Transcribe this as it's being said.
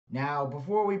Now,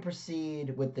 before we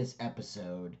proceed with this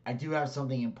episode, I do have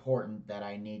something important that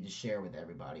I need to share with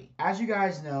everybody. As you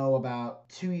guys know, about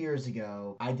 2 years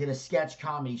ago, I did a sketch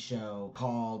comedy show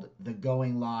called The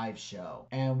Going Live Show.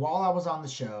 And while I was on the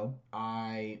show,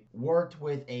 I worked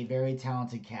with a very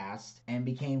talented cast and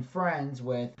became friends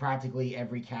with practically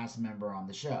every cast member on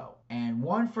the show. And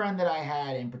one friend that I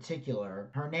had in particular,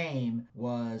 her name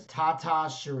was Tata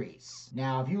Charisse.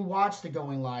 Now, if you watch the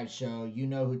Going Live show, you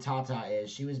know who Tata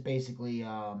is. She was basically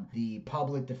the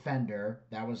public defender.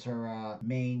 That was her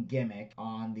main gimmick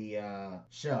on the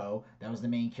show. That was the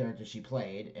main character she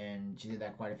played, and she did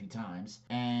that quite a few times.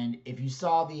 And if you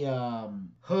saw the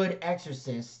Hood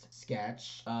Exorcist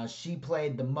sketch, she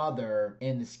played the mother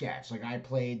in the sketch. Like, I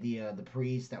played the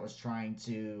priest that was trying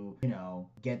to,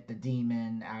 get the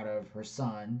demon out of her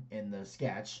son in the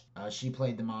sketch. She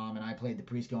played the mom, and I played the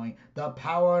priest going, "The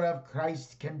power of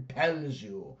Christ compels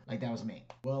you." Like, that was me.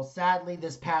 Well, sadly,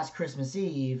 this past Christmas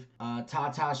Eve,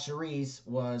 Tata Charisse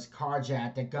was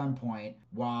carjacked at gunpoint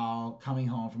while coming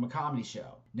home from a comedy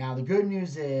show. Now, the good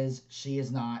news is she is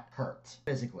not hurt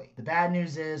physically. The bad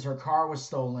news is her car was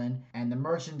stolen, and the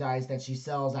merchandise that she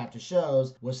sells after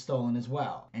shows was stolen as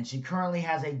well. And she currently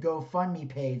has a GoFundMe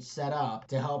page set up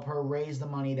to help her raise the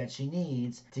money that she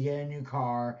needs to get a new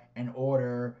car and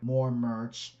order more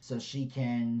merch so she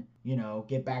can,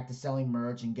 get back to selling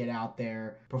merch and get out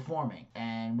there performing.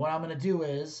 And what I'm going to do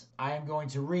is I am going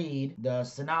to read the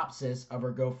synopsis of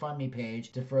her GoFundMe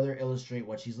page to further illustrate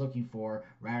what she's looking for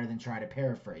rather than try to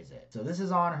paraphrase it. So this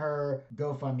is on her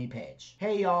GoFundMe page.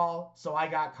 "Hey y'all, so I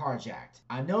got carjacked.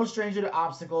 I'm no stranger to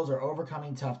obstacles or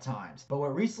overcoming tough times, but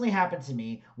what recently happened to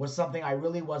me was something I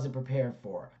really wasn't prepared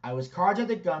for. I was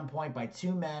carjacked at gunpoint by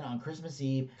two men on Christmas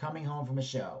Eve coming home from a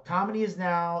show. Comedy is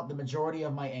now the majority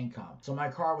of my income, so my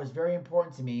car was very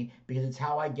important to me because it's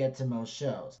how I get to most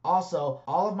shows. Also,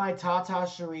 all of my Tata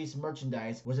Charisse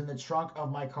merchandise was in the trunk of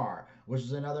my car, which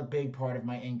is another big part of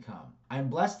my income. I'm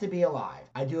blessed to be alive.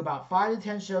 I do about 5 to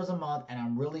 10 shows a month and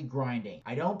I'm really grinding.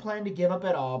 I don't plan to give up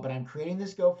at all, but I'm creating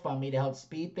this GoFundMe to help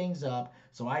speed things up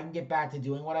so I can get back to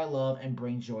doing what I love and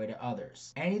bring joy to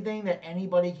others. Anything that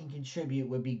anybody can contribute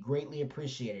would be greatly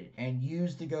appreciated and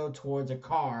used to go towards a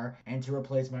car and to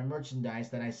replace my merchandise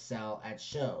that I sell at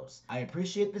shows. I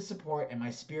appreciate the support and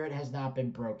my spirit has not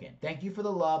been broken. Thank you for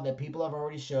the love that people have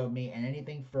already showed me, and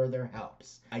anything further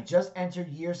helps. I just entered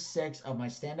year 6 of my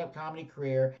stand-up comedy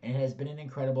career and it has been an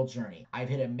incredible journey. I've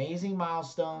hit amazing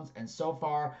milestones, and so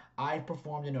far I've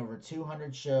performed in over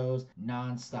 200 shows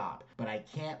non-stop, but I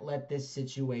can't let this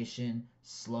situation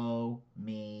slow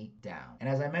me down." And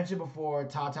as I mentioned before,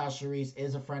 Tata Charisse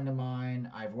is a friend of mine.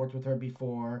 I've worked with her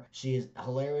before. She is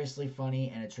hilariously funny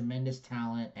and a tremendous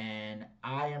talent, and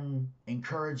I am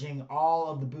encouraging all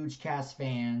of the Boochcast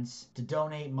fans to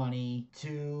donate money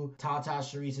to Tata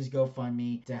Charisse's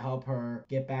GoFundMe to help her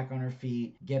get back on her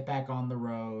feet, get back on the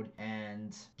road,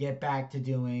 and get back to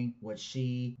doing what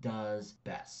she does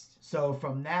best. So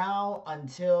from now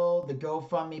until the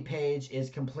GoFundMe page is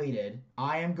completed,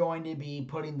 I am going to be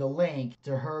putting the link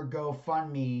to her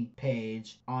GoFundMe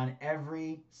page on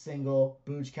every single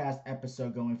Boochcast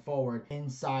episode going forward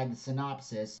inside the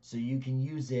synopsis, so you can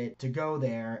use it to go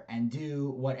there and do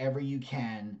whatever you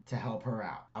can to help her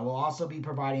out. I will also be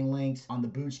providing links on the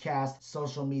Boochcast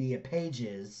social media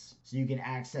pages so you can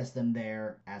access them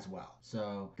there as well.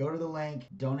 So go to the link,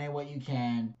 donate what you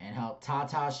can, and help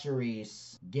Tata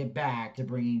Charisse get back to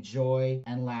bringing joy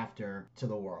and laughter to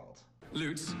the world.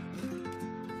 Lutes.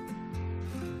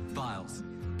 Vials.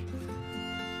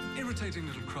 Irritating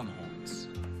little crumb horns.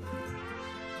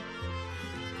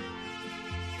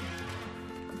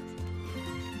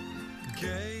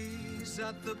 Gaze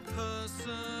at the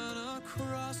person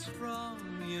across from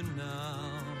you now.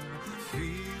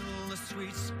 Feel the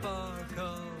sweet spark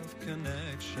of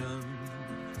connection.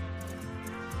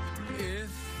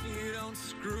 If you don't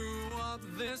screw up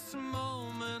this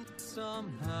moment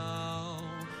somehow,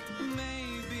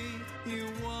 maybe you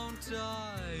won't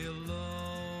die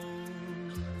alone.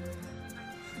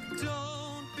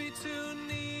 Don't be too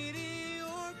needy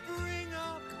or bring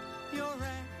up your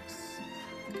ex.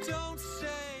 Don't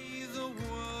say the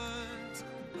words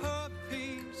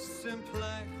herpes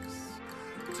simplex.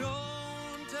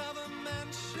 Don't ever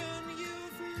mention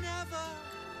you've never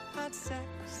had sex.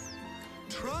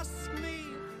 Trust me,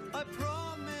 I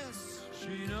promise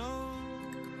she knows.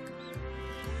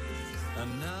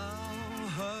 And now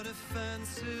her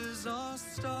defenses are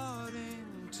starting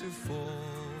to fall.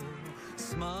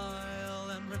 Smile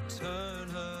and return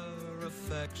her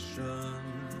affection.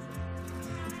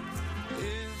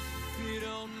 If you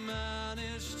don't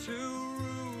manage to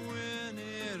ruin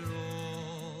it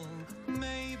all,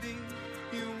 maybe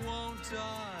you won't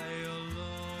die alone.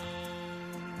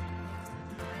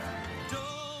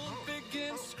 Don't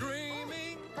begin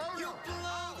screaming, you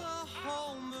blow the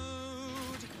whole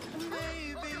mood.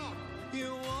 Maybe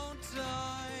you won't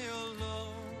die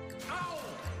alone.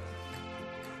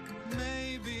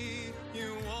 Maybe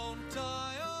you won't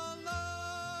die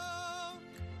alone.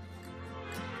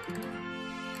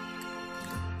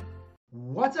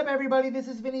 What's up, everybody? This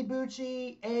is Vinny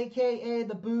Bucci, aka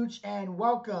The Booch, and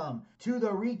welcome to the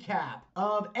recap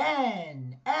of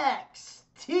NXT.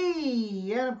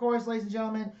 And of course, ladies and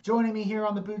gentlemen, joining me here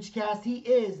on the Boochcast, he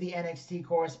is the NXT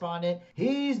correspondent.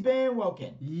 He's been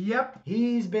woken. Yep.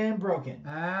 He's been broken.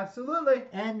 Absolutely.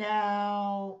 And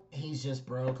now he's just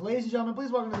broke. Ladies and gentlemen,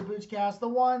 please welcome to the Boochcast, the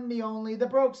one, the only, the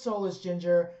broke soulless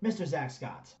ginger, Mr. Zach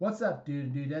Scott. What's up,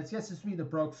 dude and dudettes? Yes, it's me, the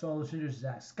broke soul ginger,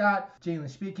 Zach Scott.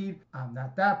 Genuinely speaking, I'm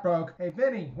not that broke. Hey,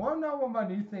 Vinny, want to know what my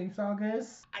new theme song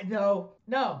is? I know.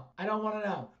 No, I don't want to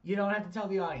know. You don't have to tell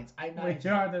the audience. I'm not. Which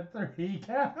are the 3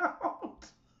 count.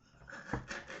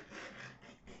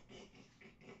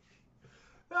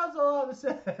 That's all I have to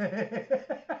say.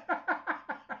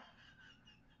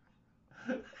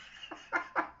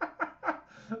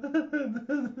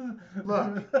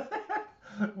 Look.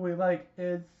 We like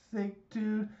NSYNC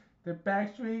too. The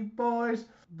Backstreet Boys.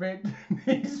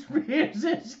 Britney Spears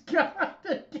is kinda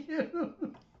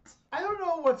cute. I don't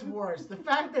know what's worse, the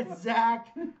fact that Zach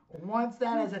wants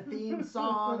that as a theme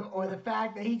song, or the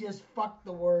fact that he just fucked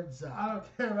the words up. I don't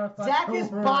care about Zach is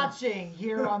botching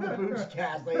here on the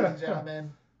Boochcast, ladies and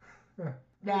gentlemen.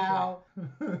 Now,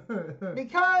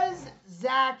 because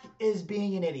Zach is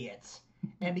being an idiot,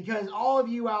 and because all of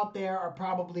you out there are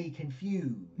probably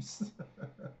confused,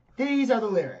 these are the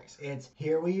lyrics. It's,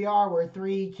 here we are, we're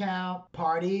 3 count,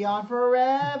 party on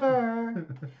forever.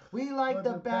 We like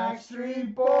the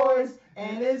Backstreet Boys,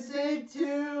 and NSYNC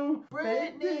too.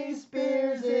 Britney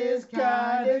Spears is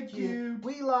kinda cute.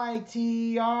 We like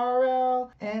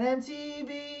TRL and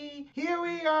MTV. Here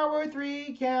we are, we're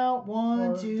 3 count,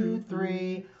 1, 2,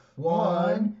 3.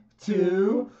 1,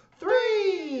 2,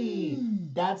 3.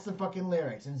 That's the fucking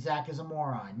lyrics, and Zach is a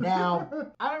moron. Now,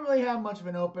 I don't really have much of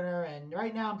an opener, and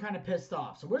right now I'm kind of pissed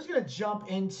off. So we're just going to jump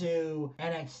into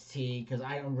NXT, because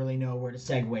I don't really know where to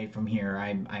segue from here.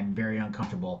 I'm very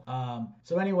uncomfortable.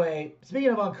 So anyway, speaking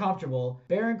of uncomfortable,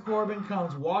 Baron Corbin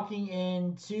comes walking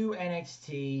into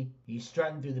NXT. He's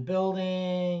strutting through the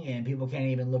building, and people can't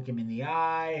even look him in the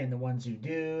eye, and the ones who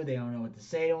do, they don't know what to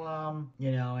say to him,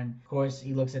 you know, and of course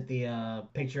he looks at the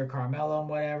picture of Carmelo and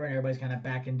whatever, and everybody's kind of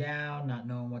backing down, not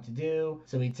knowing what to do.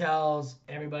 So he tells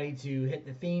everybody to hit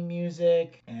the theme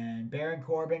music, and Baron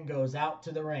Corbin goes out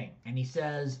to the ring, and he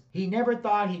says he never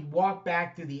thought he'd walk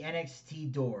back through the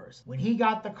NXT doors. When he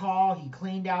got the call, he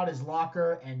cleaned out his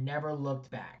locker and never looked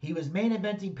back. He was main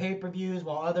eventing pay-per-views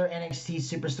while other NXT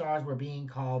superstars were being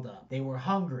called up. They were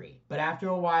hungry, but after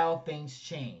a while things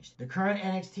changed. The current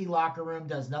NXT locker room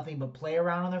does nothing but play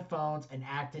around on their phones and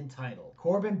act entitled.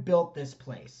 Corbin built this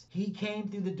place. He came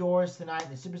through the doors tonight,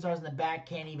 and the superstars in the back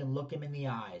can't even look him in the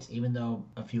eyes, even though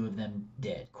a few of them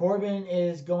did. Corbin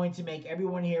is going to make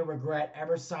everyone here regret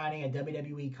ever signing a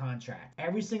WWE contract.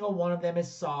 Every single one of them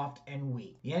is soft and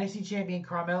weak. The NXT champion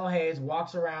Carmelo Hayes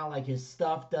walks around like his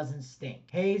stuff doesn't stink.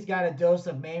 Hayes got a dose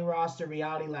of main roster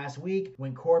reality last week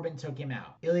when Corbin took him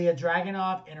out. Ilya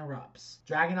Dragunov interrupts.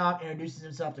 Dragunov introduces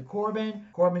himself to Corbin.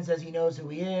 Corbin says he knows who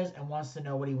he is and wants to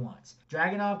know what he wants.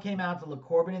 Dragunov came out to look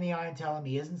Corbin in the eye and tell him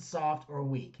he isn't soft or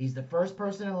weak. He's the first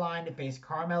person in line to face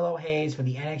Carmelo Hayes for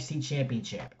the NXT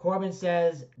Championship. Corbin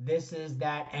says this is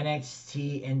that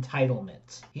NXT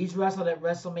entitlement. He's wrestled at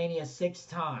WrestleMania 6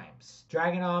 times.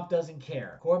 Dragunov doesn't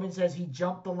care. Corbin says he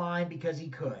jumped the line because he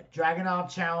could. Dragunov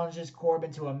challenges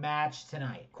Corbin to a match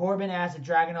tonight. Corbin asks if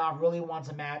Dragunov really wants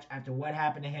a match after what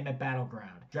happened to him at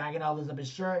Battleground. Dragunov lifts up his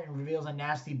shirt and reveals a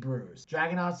nasty bruise.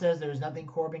 Dragunov says there is nothing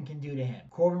Corbin can do to him.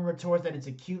 Corbin retorts that it's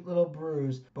a cute little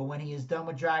bruise, but when he is done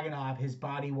with Dragunov, his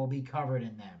body will be covered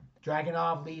in them.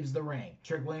 Dragunov leaves the ring.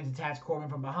 Trick Williams attacks Corbin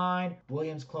from behind.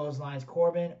 Williams clotheslines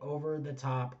Corbin over the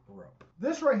top rope.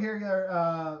 This right here,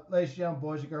 ladies and gentlemen,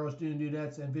 boys and girls, student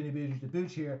dudettes, and Vinny Booch the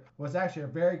Booch here, was actually a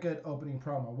very good opening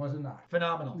promo, was it not?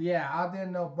 Phenomenal. Yeah, I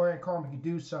didn't know Baron Corbin could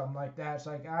do something like that. It's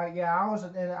like, I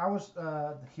was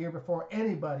here before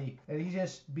anybody, and he's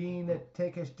just being the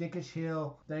take-ish, dickish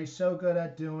heel that he's so good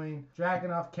at doing.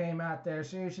 Dragunov came out there.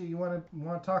 Seriously, you want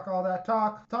to talk all that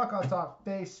talk? Talk all talk.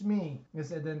 Face me. And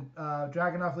then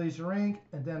Dragunov leaves the ring,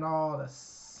 and then all the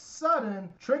sudden,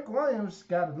 Trick Williams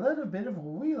got a little bit of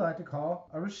what we like to call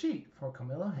a receipt for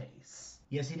Carmelo Hayes.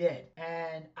 Yes, he did.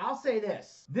 And I'll say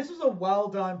this. This was a well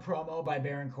done promo by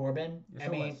Baron Corbin. Yes, I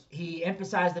it mean, was. he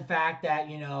emphasized the fact that,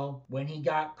 when he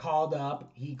got called up,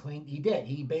 he did.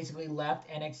 He basically left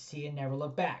NXT and never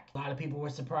looked back. A lot of people were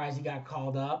surprised he got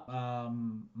called up.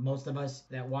 Most of us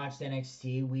that watched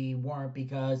NXT, we weren't,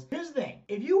 because here's the thing.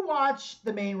 If you watch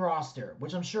the main roster,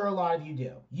 which I'm sure a lot of you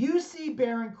do, you see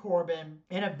Baron Corbin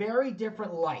in a very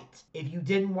different light if you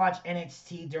didn't watch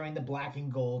NXT during the black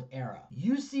and gold era.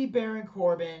 You see Baron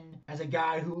Corbin as a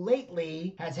guy who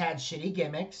lately has had shitty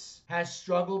gimmicks, has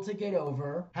struggled to get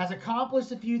over, has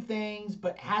accomplished a few things,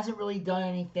 but hasn't really done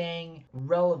anything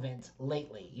relevant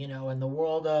lately. In the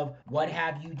world of what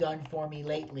have you done for me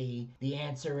lately, the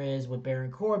answer is with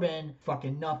Baron Corbin,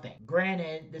 fucking nothing.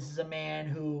 Granted, this is a man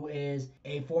who is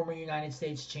a former United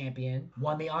States champion,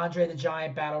 won the Andre the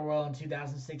Giant Battle Royal in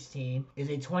 2016, is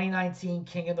a 2019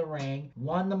 King of the Ring,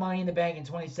 won the Money in the Bank in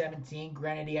 2017.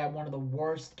 Granted, he had one of the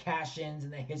worst cash-ins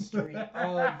in the history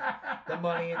of the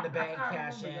Money in the Bank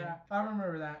cash-in. I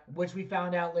remember that. Which we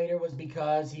found out later was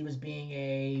because he was being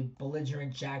a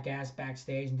belligerent jackass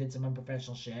backstage and did some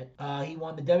unprofessional shit. He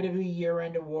won the WWE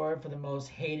Year-End Award for the most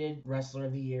hated wrestler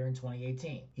of the year in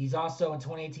 2018. He's also, in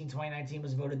 2018-2019,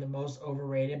 was voted the most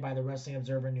overrated by the Wrestling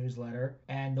Observer newsletter,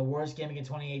 and the worst gimmick in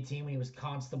 2018 when he was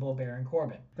Constable Baron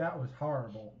Corbin. That was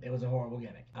horrible. It was a horrible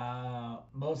gimmick.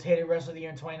 Most hated wrestler of the year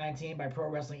in 2019 by Pro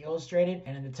Wrestling Illustrated,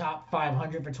 and in the top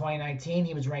 500 for 2019,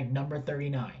 he was ranked number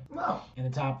 39 No. in the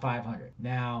top 500.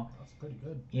 Now, That's pretty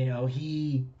good.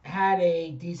 he had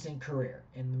a decent career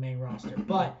in the main roster,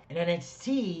 but in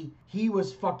NXT, he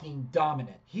was fucking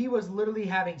dominant. He was literally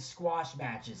having squash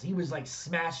matches. He was like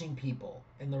smashing people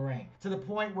in the ring to the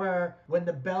point where when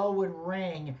the bell would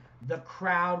ring, the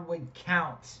crowd would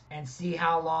count and see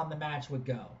how long the match would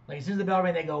go. Like, as soon as the bell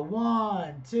rang, they go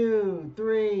 1, 2,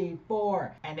 3,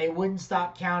 4, and they wouldn't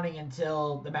stop counting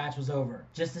until the match was over,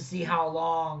 just to see how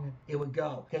long it would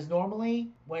go. Because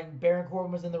normally, when Baron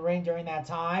Corbin was in the ring during that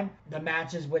time, the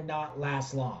matches would not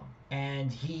last long.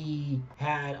 And he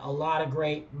had a lot of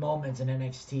great moments in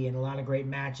NXT and a lot of great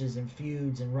matches and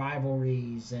feuds and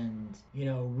rivalries and,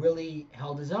 really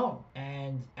held his own.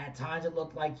 And at times it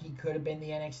looked like he could have been the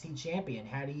NXT champion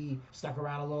had he stuck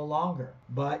around a little longer.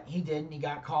 But he didn't. He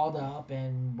got called up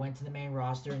and went to the main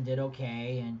roster and did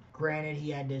okay. And granted, he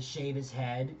had to shave his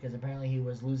head because apparently he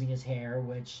was losing his hair,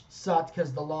 which sucked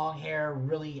because the long hair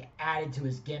really added to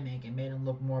his gimmick and made him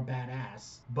look more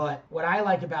badass. But what I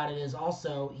like about it is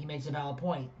also he makes a valid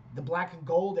point. The black and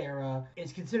gold era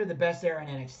is considered the best era in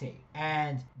NXT.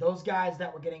 And those guys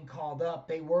that were getting called up,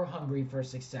 they were hungry for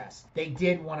success. They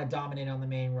did want to dominate on the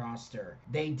main roster.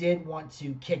 They did want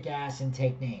to kick ass and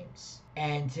take names.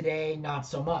 And today, not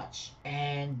so much.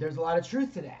 And there's a lot of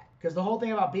truth to that. Because the whole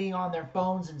thing about being on their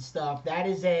phones and stuff, that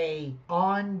is a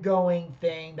ongoing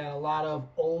thing that a lot of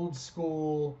old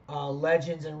school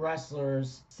legends and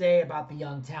wrestlers say about the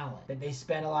young talent. That they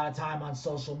spend a lot of time on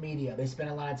social media. They spend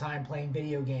a lot of time playing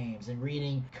video games and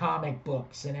reading comic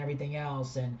books and everything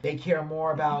else. And they care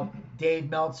more about Dave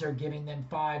Meltzer giving them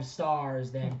 5 stars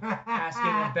than asking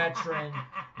a veteran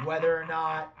whether or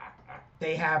not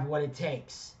they have what it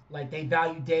takes. Like, they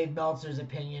value Dave Meltzer's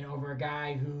opinion over a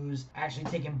guy who's actually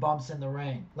taking bumps in the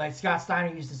ring. Like Scott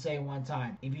Steiner used to say one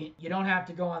time, if you don't have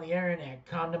to go on the internet,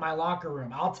 come to my locker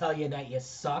room. I'll tell you that you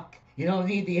suck. You don't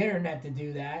need the internet to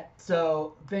do that.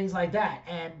 So, things like that.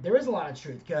 And there is a lot of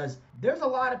truth because there's a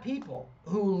lot of people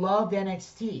who loved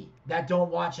NXT that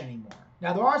don't watch anymore.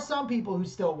 Now, there are some people who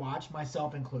still watch,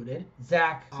 myself included.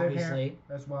 Zach, obviously.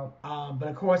 As well. But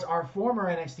of course, our former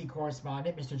NXT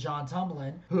correspondent, Mr. John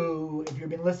Tumblin, who, if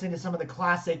you've been listening to some of the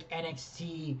classic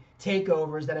NXT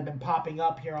takeovers that have been popping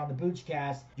up here on the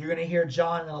Boochcast, you're going to hear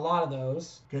John in a lot of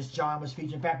those because John was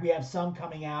featured. In fact, we have some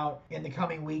coming out in the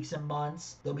coming weeks and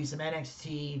months. There'll be some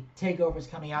NXT takeovers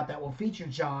coming out that will feature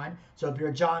John. So if you're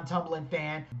a John Tumblin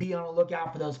fan, be on the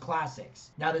lookout for those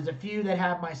classics. Now, there's a few that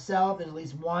have myself. There's at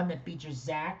least one that features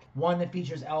Zach, one that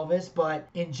features Elvis, but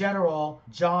in general,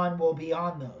 John will be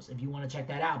on those if you want to check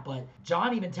that out. But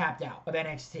John even tapped out of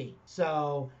NXT.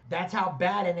 So that's how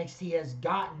bad NXT has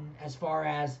gotten as far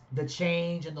as the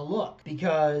change and the look.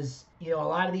 Because, a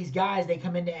lot of these guys, they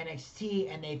come into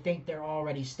NXT and they think they're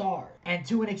already stars. And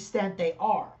to an extent, they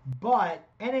are. But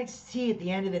NXT, at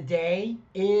the end of the day,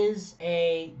 is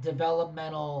a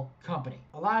developmental company.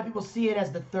 A lot of people see it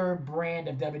as the third brand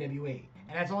of WWE.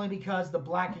 And that's only because the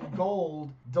black and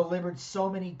gold delivered so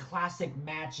many classic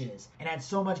matches and had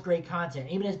so much great content.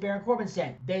 Even as Baron Corbin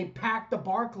said, they packed the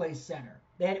Barclays Center.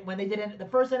 when they did the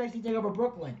first NXT Takeover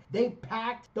Brooklyn, they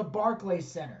packed the Barclays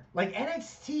Center. Like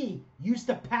NXT used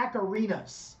to pack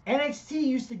arenas. NXT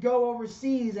used to go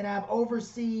overseas and have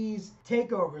overseas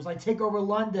takeovers, like Takeover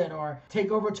London or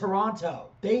Takeover Toronto.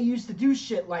 They used to do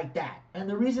shit like that. And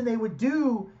the reason they would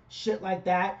do shit like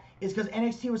that is because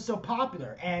NXT was so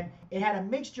popular, and it had a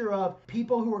mixture of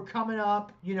people who were coming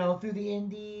up, you know, through the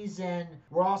indies and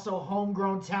were also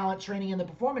homegrown talent training in the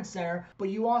Performance Center, but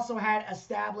you also had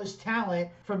established talent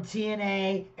from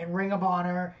TNA and Ring of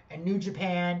Honor and New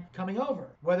Japan coming over,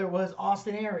 whether it was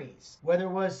Austin Aries, whether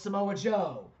it was Samoa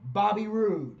Joe, Bobby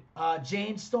Roode,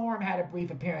 James Storm had a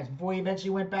brief appearance before he eventually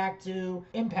went back to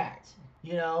Impact.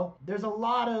 You know, there's a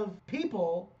lot of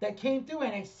people that came through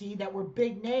NXT that were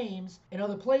big names in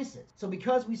other places. So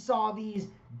because we saw these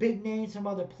big names from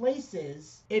other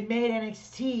places, it made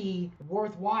NXT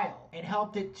worthwhile and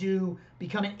helped it to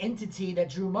become an entity that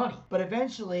drew money. But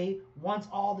eventually, once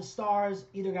all the stars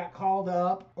either got called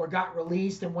up or got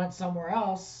released and went somewhere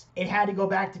else, it had to go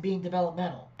back to being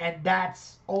developmental. And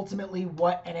that's ultimately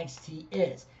what NXT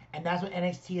is. And that's what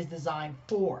NXT is designed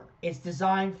for. It's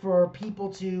designed for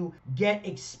people to get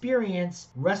experience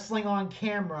wrestling on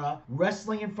camera,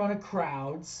 wrestling in front of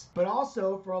crowds, but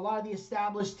also for a lot of the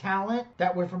established talent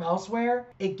that were from elsewhere,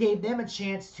 it gave them a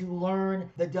chance to learn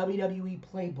the WWE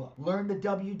playbook, learn the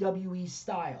WWE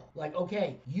style. Like,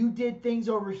 okay, you did things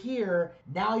over here,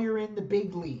 now you're in the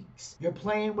big leagues. You're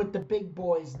playing with the big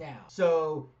boys now.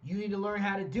 So you need to learn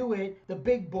how to do it the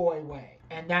big boy way.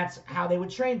 And that's how they would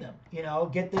train them, you know,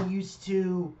 get them used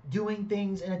to doing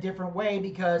things in a different way,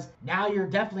 because now you're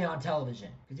definitely on television.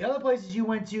 Because the other places you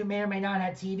went to may or may not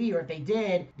have TV, or if they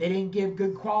did, they didn't give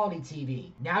good quality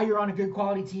TV. Now you're on a good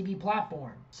quality TV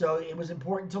platform. So it was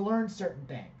important to learn certain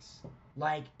things,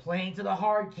 like playing to the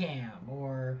hard cam,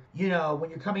 or, you know, when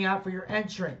you're coming out for your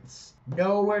entrance,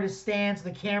 know where to stand so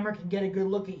the camera can get a good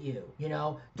look at you. You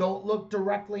know, don't look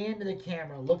directly into the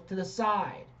camera, look to the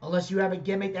side. Unless you have a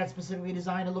gimmick that's specifically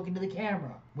designed to look into the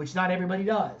camera, which not everybody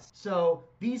does. So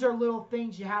these are little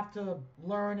things you have to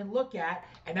learn and look at,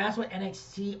 and that's what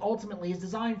NXT ultimately is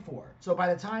designed for. So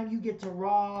by the time you get to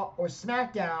Raw or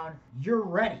SmackDown, you're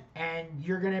ready, and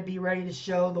you're going to be ready to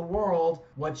show the world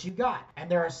what you got. And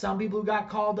there are some people who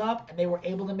got called up and they were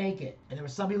able to make it. And there were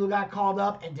some people who got called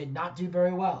up and did not do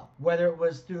very well, whether it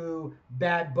was through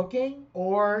bad booking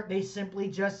or they simply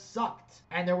just sucked.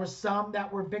 And there were some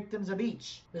that were victims of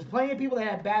each. There's plenty of people that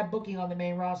had bad booking on the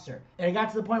main roster. And it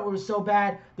got to the point where it was so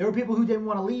bad, there were people who didn't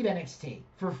want to leave NXT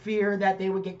for fear that they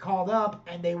would get called up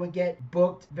and they would get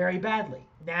booked very badly.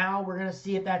 Now we're going to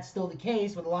see if that's still the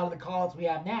case with a lot of the call-ups we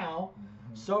have now.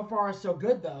 So far, so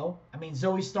good, though. I mean,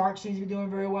 Zoe Stark seems to be doing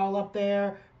very well up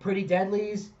there. Pretty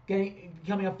Deadly's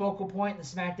becoming a focal point in the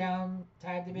SmackDown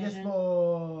tag division. Yes,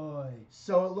 boy.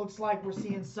 So it looks like we're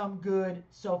seeing some good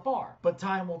so far. But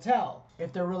time will tell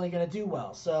if they're really going to do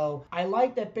well. So I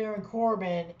like that Baron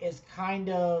Corbin is kind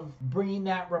of bringing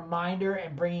that reminder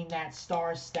and bringing that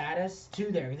star status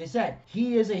to there. As they said,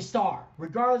 he is a star.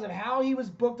 Regardless of how he was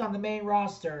booked on the main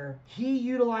roster, he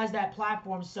utilized that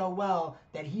platform so well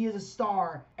that he is a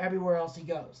star everywhere else he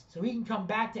goes. So he can come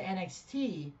back to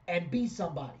NXT and be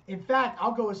somebody. In fact,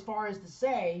 I'll go as far as to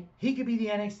say he could be the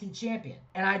NXT champion,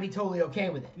 and I'd be totally okay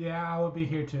with it. Yeah, I would be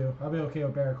here too. I'd be okay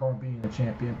with Baron Corbin being the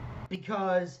champion.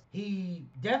 Because he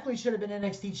definitely should have been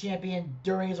NXT champion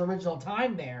during his original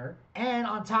time there. And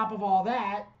on top of all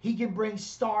that, he can bring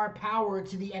star power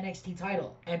to the NXT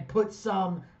title and put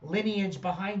some lineage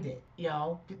behind it. You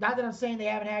know, not that I'm saying they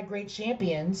haven't had great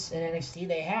champions in NXT,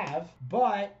 they have.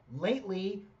 But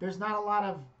lately, there's not a lot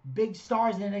of big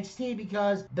stars in NXT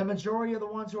because the majority of the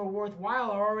ones who are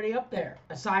worthwhile are already up there,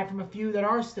 aside from a few that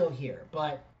are still here.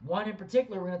 But one in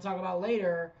particular we're going to talk about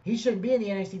later, he shouldn't be in the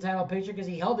NXT title picture because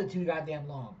he held it too goddamn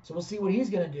long. So we'll see what he's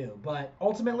going to do. But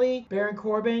ultimately, Baron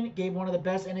Corbin gave one of the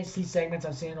best NXT segments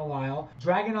I've seen in a while.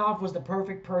 Dragunov was the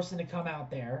perfect person to come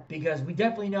out there because we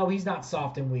definitely know he's not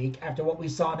soft and weak after what we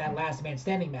saw in that last man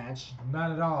standing match.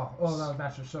 Not at all. Oh, that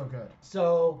match was so good.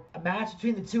 So a match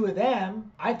between the two of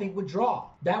them, I think, would draw.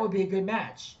 That would be a good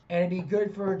match. And it'd be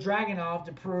good for Dragunov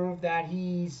to prove that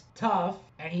he's tough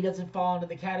and he doesn't fall into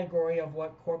the category of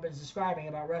what Corbin's describing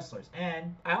about wrestlers.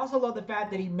 And I also love the fact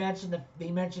that he mentioned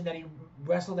that he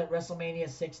wrestled at WrestleMania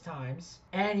 6 times.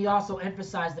 And he also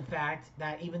emphasized the fact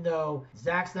that even though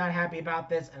Zach's not happy about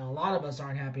this, and a lot of us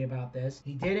aren't happy about this,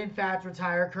 he did in fact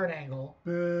retire Kurt Angle.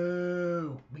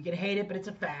 Boo. We can hate it, but it's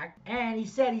a fact. And he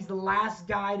said he's the last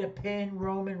guy to pin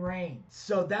Roman Reigns.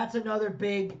 So that's another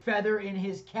big feather in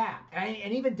his cap. And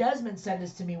even Desmond said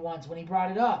this to me once when he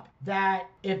brought it up, that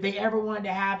if they ever wanted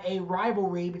to have a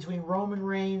rivalry between Roman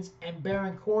Reigns and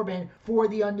Baron Corbin for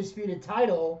the undisputed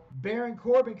title, Baron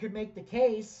Corbin could make the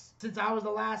case, since I was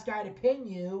the last guy to pin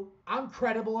you, I'm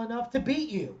credible enough to beat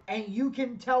you. And you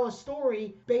can tell a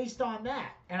story based on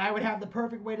that. And I would have the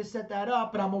perfect way to set that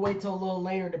up, but I'm going to wait till a little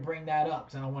later to bring that up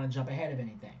because I don't want to jump ahead of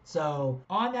anything. So,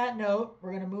 on that note,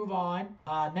 we're going to move on.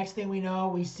 Next thing we know,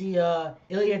 we see Ilya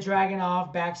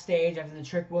Dragunov backstage after the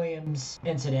Trick Williams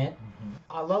incident. Mm-hmm.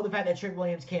 I love the fact that Trick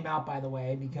Williams came out, by the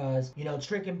way, because,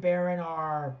 Trick and Baron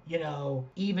are,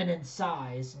 even in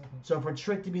size. Mm-hmm. So for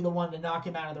Trick to be the one to knock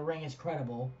him out of the ring is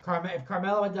credible. If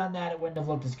Carmelo had done that, it wouldn't have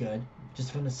looked as good,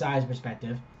 just from the size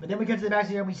perspective. But then we get to the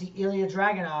backstage and we see Ilya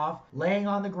Dragunov laying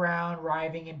on the ground,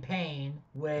 writhing in pain,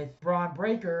 with Braun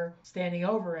Breaker standing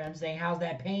over him, saying, how's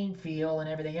that pain feel, and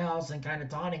everything else, and kind of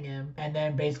taunting him, and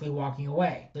then basically walking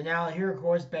away. So now here, of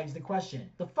course, begs the question,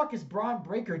 the fuck is Braun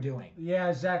Breaker doing? Yeah,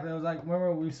 exactly. I was like,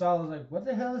 remember we saw, I was like, what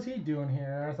the hell is he doing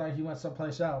here? I thought he went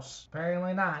someplace else.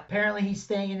 Apparently not. Apparently he's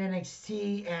staying in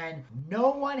NXT, and no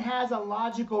one has a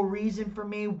logical reason for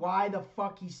me why the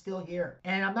fuck he's still here.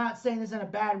 And I'm not saying this in a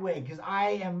bad way, because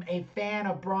I am a fan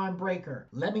of Braun Breaker.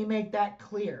 Let me make that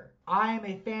clear. I am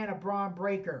a fan of Braun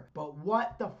Breaker, but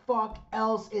what the fuck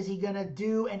else is he gonna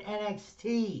do in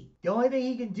NXT? The only thing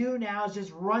he can do now is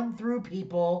just run through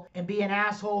people and be an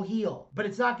asshole heel. But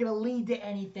it's not gonna lead to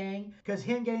anything, because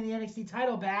him getting the NXT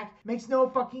title back makes no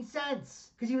fucking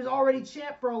sense. Because he was already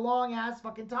champ for a long ass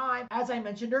fucking time, as I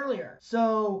mentioned earlier.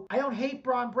 So, I don't hate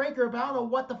Braun Breaker, but I don't know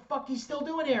what the fuck he's still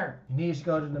doing here. He needs to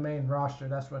go to the main roster.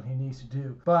 That's what he needs to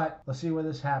do. But let's see where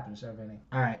this happens, Vinny.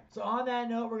 Alright. So on that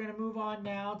note, we're going to move on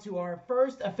now to our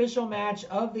first official match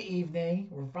of the evening.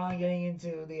 We're finally getting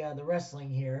into the wrestling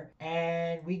here.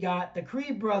 And we got the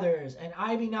Creed brothers and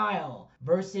Ivy Nile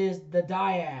versus the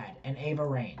Dyad and Ava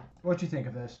Raine. What'd you think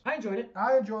of this? I enjoyed it.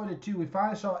 I enjoyed it too. We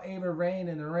finally saw Ava Raine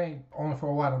in the ring, only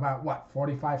for about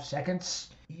 45 seconds?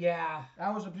 Yeah.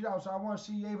 I want to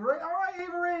see Ava Raine. All right,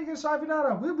 Ava Raine against Ivy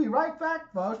Nile. We'll be right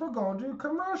back, folks. We're going to do a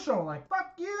commercial. Like,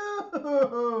 fuck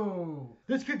you.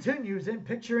 This continues in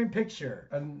picture.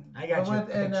 And I got your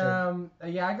picture.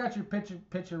 Yeah, I got your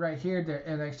picture right here, there,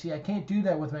 NXT. I can't do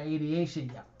that with my ADHD,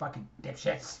 you fucking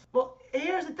dipshits. Well,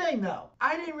 here's the thing, though.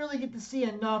 I didn't really get to see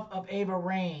enough of Ava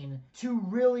Raine to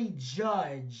really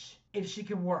judge if she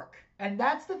can work. And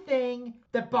that's the thing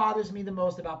that bothers me the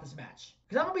most about this match.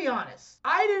 Because I'm going to be honest,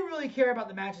 I didn't really care about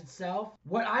the match itself.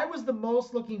 What I was the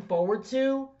most looking forward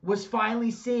to was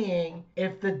finally seeing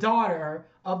if the daughter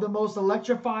of the most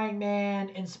electrifying man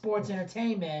in sports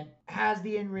entertainment has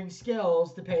the in-ring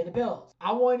skills to pay the bills.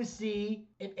 I wanted to see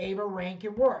if Ava Raine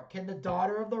can work. Can the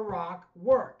daughter of The Rock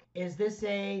work? Is this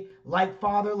a like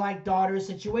father, like daughter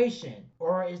situation?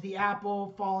 Or is the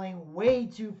apple falling way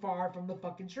too far from the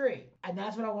fucking tree? And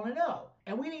that's what I want to know.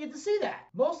 And we didn't get to see that.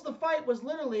 Most of the fight was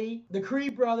literally the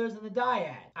Creed brothers and the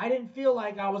Dyad. I didn't feel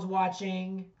like I was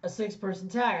watching a 6-person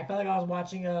tag. I felt like I was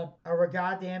watching a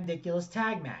goddamn ridiculous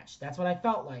tag match. That's what I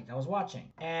felt like I was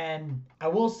watching. And I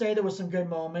will say there were some good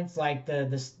moments, like the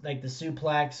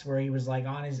suplex where he was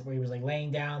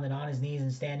laying down, then on his knees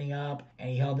and standing up, and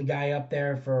he held the guy up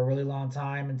there for a really long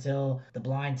time until the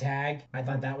blind tag. I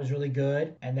thought that was really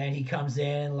good. And then he comes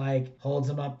in, like, holds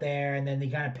him up there, and then he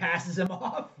kind of passes him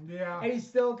off. Yeah. And he's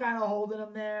still kind of holding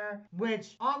him there,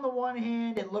 which on the one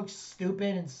hand, it looks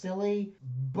stupid and silly,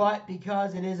 but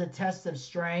because it is a test of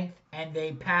strength and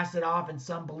they pass it off in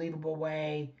some believable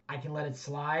way, I can let it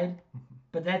slide.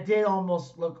 But that did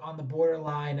almost look on the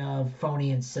borderline of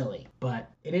phony and silly. But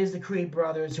it is the Creed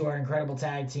brothers, who are an incredible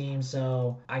tag team,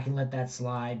 so I can let that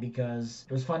slide because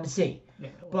it was fun to see. Yeah,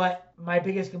 but my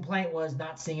biggest complaint was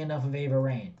not seeing enough of Ava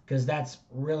Raine, because that's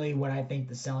really what I think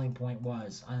the selling point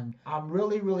was. I'm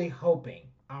really hoping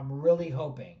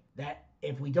that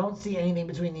if we don't see anything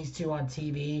between these two on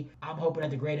TV, I'm hoping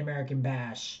at the Great American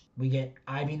Bash we get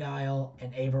Ivy Nile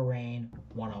and Ava Raine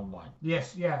one-on-one.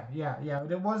 Yes, yeah.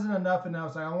 It wasn't enough, and I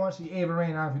was like, I want to see Ava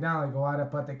Raine and Ivy Nile go at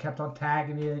it, but they kept on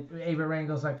tagging. Ava Raine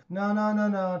goes like,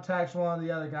 no, tags one of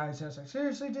the other guys. And it's like,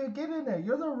 seriously, dude, get in there.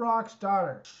 You're The Rock's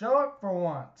daughter. Show up for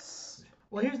once.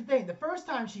 Well, here's the thing. The first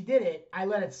time she did it, I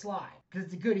let it slide because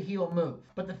it's a good heel move.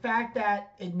 But the fact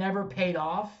that it never paid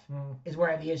off is where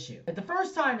I have the issue. Like, the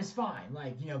first time is fine.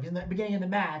 Like, because in the beginning of the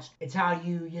match, it's how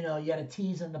you got to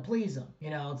tease them to please them.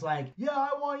 It's like, yeah,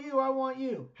 I want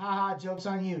you. Ha, joke's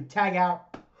on you. Tag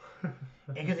out.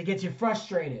 Because it gets you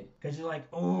frustrated. Because you're like,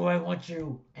 oh, I want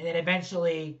you. And then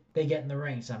eventually, they get in the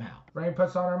ring somehow. Rain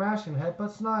puts on her mask and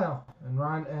headbutts Niall.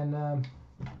 And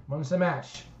wins the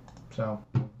match. So,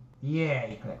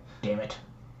 yay. Damn it.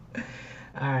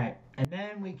 All right. And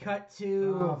then we cut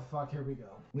to... Oh, fuck. Here we go.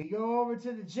 We go over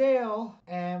to the jail,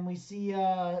 and we see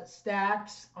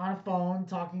Stax on a phone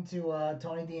talking to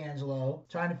Tony D'Angelo,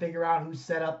 trying to figure out who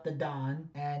set up the Don.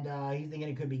 And he's thinking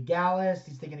it could be Gallus.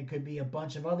 He's thinking it could be a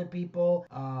bunch of other people.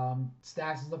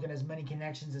 Stax is looking at as many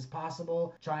connections as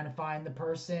possible, trying to find the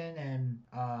person. And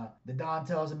the Don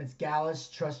tells him it's Gallus.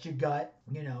 Trust your gut.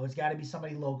 It's got to be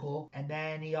somebody local. And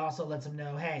then he also lets him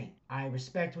know, hey, I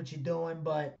respect what you're doing,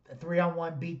 but a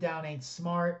 3-on-1 beatdown ain't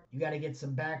smart. You got to get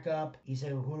some backup. He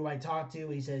said, who do I talk to?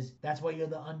 He says, that's why you're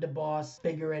the underboss.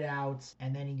 Figure it out.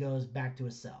 And then he goes back to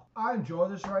his cell. I enjoy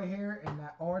this right here. And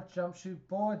that orange jumpsuit,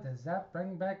 boy, does that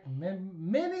bring back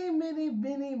many, many,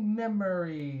 many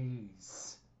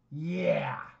memories.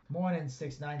 Yeah. Morning,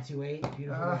 6928.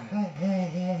 Beautiful.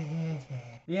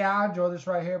 Yeah, I enjoy this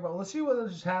right here, but let's see what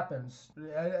just happens.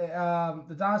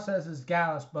 The Don says it's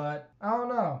Gallus, but I don't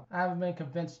know. I haven't been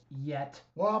convinced yet.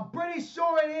 Well, I'm pretty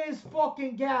sure it is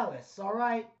fucking Gallus, all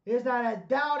right? There's not a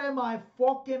doubt in my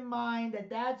fucking mind that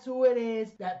that's who it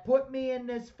is that put me in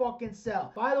this fucking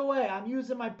cell. By the way, I'm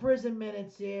using my prison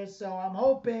minutes here, so I'm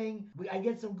hoping I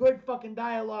get some good fucking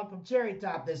dialogue from Cherry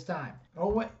Top this time.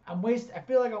 Oh, I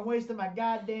feel like I'm wasting my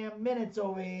goddamn minutes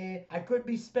over here. I could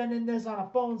be spending this on a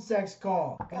phone sex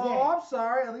call. Oh, I'm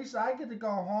sorry. At least I get to go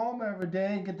home every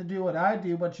day and get to do what I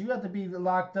do, but you have to be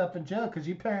locked up in jail because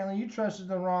apparently you trusted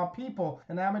the wrong people.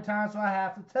 And how many times do I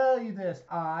have to tell you this?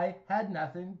 I had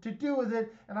nothing to do with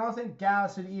it, and I don't think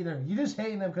Gallus did either. You just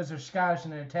hating them because they're Scottish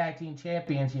and they're tag team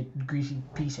champions, you greasy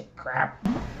piece of crap.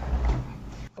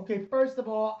 Okay, first of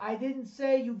all, I didn't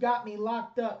say you got me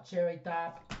locked up, Cherry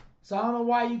Top. So I don't know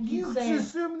why you keep saying... You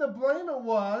assumed the blame it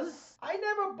was.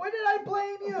 When did I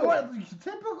blame you? What,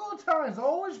 typical times.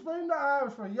 Always blame the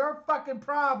Irish for your fucking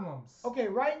problems. Okay,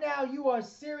 right now you are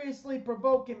seriously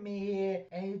provoking me here,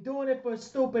 and you're doing it for a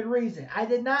stupid reason. I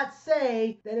did not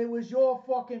say that it was your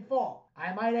fucking fault.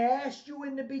 I might have asked you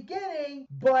in the beginning,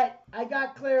 but I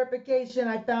got clarification.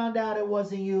 I found out it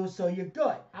wasn't you, so you're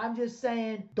good. I'm just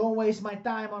saying, don't waste my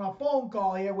time on a phone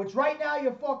call here, which right now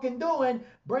you're fucking doing,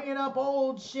 bringing up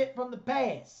old shit from the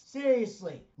past.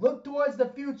 Seriously, look towards the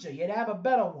future. You'd have a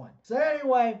better one. So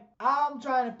anyway, I'm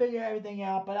trying to figure everything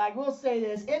out, but I will say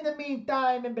this. In the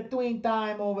meantime, in between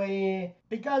time over here,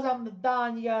 because I'm the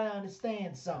Don, you gotta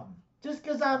understand something. Just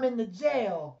because I'm in the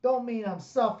jail don't mean I'm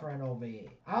suffering over here.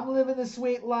 I'm living the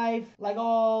sweet life like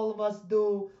all of us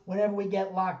do whenever we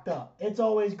get locked up. It's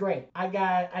always great. I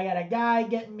got a guy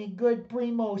getting me good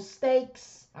primo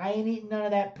steaks. I ain't eating none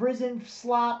of that prison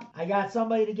slop. I got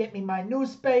somebody to get me my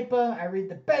newspaper. I read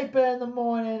the paper in the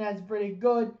morning. That's pretty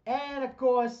good. And of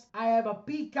course, I have a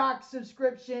Peacock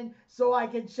subscription so I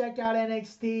can check out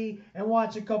NXT and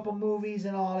watch a couple movies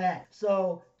and all that.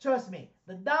 So trust me,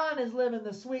 the Don is living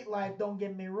the sweet life, don't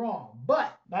get me wrong.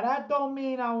 But that don't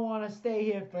mean I want to stay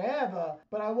here forever.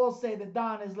 But I will say the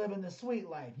Don is living the sweet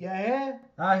life. You hear?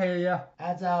 I hear ya.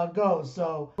 That's how it goes.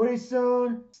 So pretty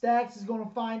soon, Stax is going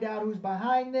to find out who's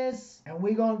behind this. And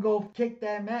we're going to go kick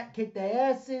their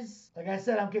asses. Like I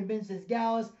said, I'm convinced it's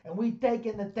Gallus. And we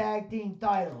taking the tag team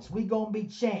titles. We going to be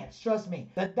champs. Trust me.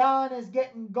 The Don is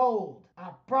getting gold. I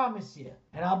promise you.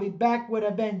 And I'll be back with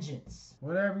a vengeance.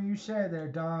 Whatever you say there,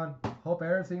 Don. Hope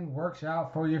everything works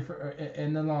out for you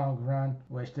in the long run.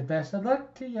 Wish the best of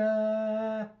luck to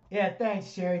ya. Yeah,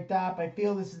 thanks, Cherry Top. I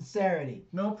feel the sincerity.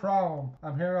 No problem.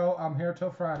 I'm here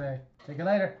till Friday. Take it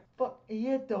later. Fuck,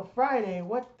 here till Friday.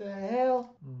 What the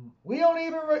hell? We don't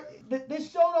even...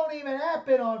 this show don't even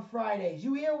happen on Fridays.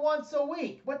 You here once a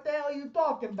week. What the hell are you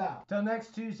talking about? Till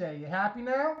next Tuesday. You happy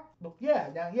now? Yeah,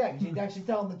 because you're actually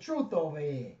telling the truth over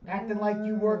here. Acting like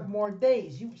you work more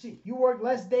days. You work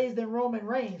less days than Roman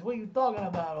Reigns. What are you talking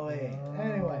about over here?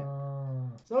 Anyway.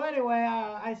 So anyway,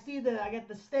 I see that I got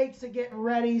the steaks are getting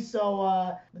ready,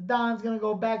 so Don's gonna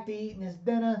go back to eating his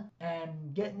dinner and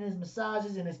getting his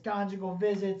massages and his conjugal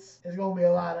visits. It's gonna be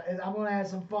a lot of. I'm gonna have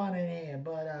some fun in here,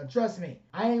 but trust me,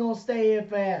 I ain't gonna stay here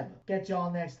forever. Catch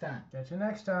y'all next time. Catch you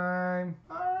next time.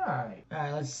 All right. All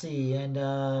right, let's see. And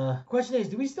question is,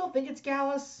 do we still think it's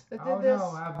Gallus that did Oh this?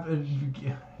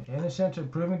 no, innocent and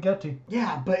proven guilty.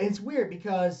 Yeah, but it's weird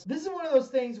because this is one of those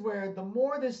things where the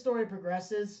more this story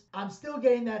progresses, I'm still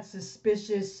getting that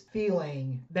suspicious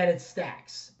feeling that it's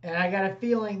Stax. And I got a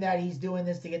feeling that he's doing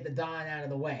this to get the Don out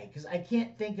of the way. Because I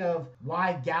can't think of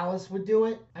why Gallus would do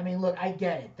it. I mean, look, I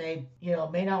get it. They,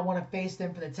 may not want to face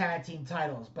them for the tag team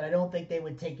titles, but I don't think they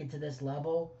would take it to this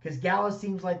level. Because Gallus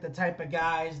seems like the type of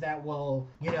guys that will,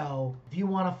 if you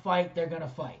want to fight, they're going to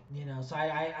fight. So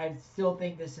I still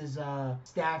think this is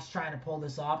Stax trying to pull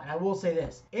this off. And I will say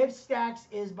this. If Stax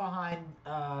is behind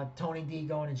Tony D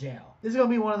going to jail, this is going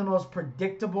to be one of the most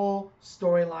predictable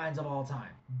storylines of all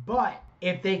time. But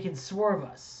if they can swerve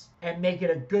us and make it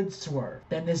a good swerve,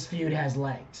 then this feud has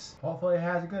legs. Hopefully it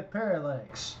has a good pair of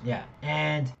legs. Yeah.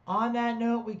 And on that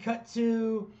note, we cut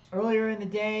to earlier in the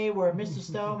day where Mr.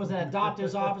 Stone was in a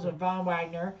doctor's office with Von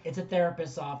Wagner. It's a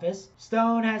therapist's office.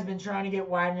 Stone has been trying to get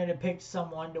Wagner to pick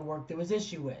someone to work through his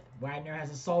issue with. Wagner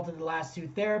has assaulted the last two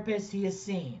therapists he has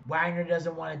seen. Wagner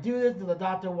doesn't want to do this until the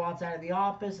doctor walks out of the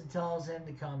office and tells him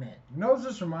to come in. You know what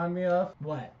this remind me of?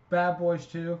 What? Bad Boys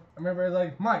 2. I remember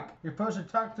like, Mike, you're supposed to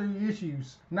talk through your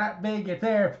issues, not beg your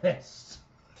therapist.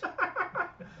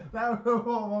 That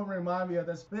won't remind me of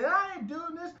this. But I ain't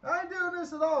doing this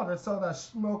at all. And so that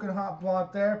smoking hot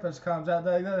blonde therapist comes out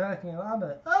there. On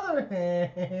the other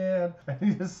hand,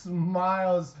 he just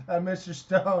smiles at Mr.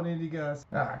 Stone and he goes,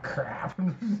 ah, crap.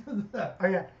 Oh,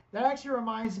 yeah. That actually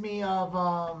reminds me of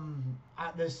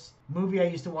this movie I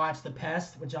used to watch, The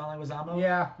Pest, with John Leguizamo.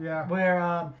 Yeah.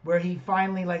 Where he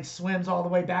finally swims all the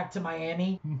way back to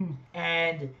Miami,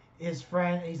 and his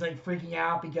friend, he's freaking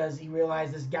out because he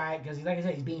realized this guy, because like I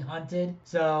said, he's being hunted.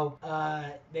 So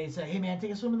they say, hey man, take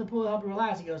a swim in the pool to help you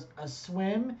relax. He goes, a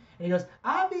swim? And he goes,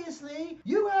 obviously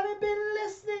you haven't been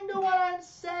listening to what I'm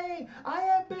saying. I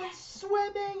have been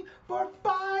swimming for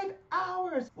 5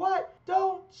 hours. What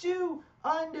don't you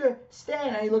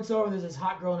understand? And he looks over, there's this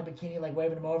hot girl in a bikini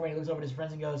waving him over, and he looks over at his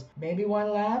friends and goes, maybe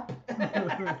one lap?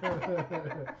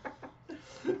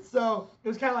 So it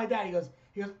was kind of like that. He goes,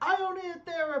 I don't need a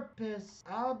therapist.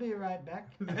 I'll be right back.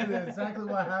 That's exactly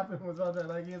what happened was on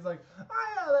there. He's like,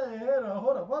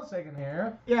 hold up 1 second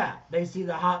here. Yeah, they see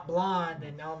the hot blonde,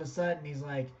 and all of a sudden he's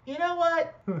like, you know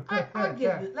what? I'll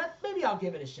give it. Maybe I'll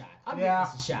give it a shot. I'll give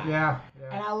this a shot. Yeah.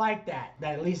 And I like that.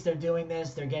 That at least they're doing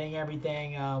this. They're getting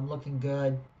everything looking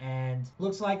good, and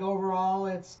looks like overall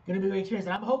it's gonna be a great experience.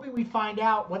 And I'm hoping we find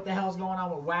out what the hell's going on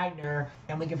with Wagner,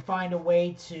 and we can find a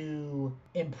way to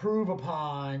improve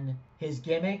upon his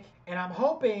gimmick. And I'm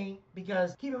hoping,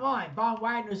 because keep in mind, Von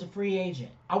Wagner's a free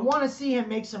agent. I want to see him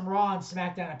make some Raw and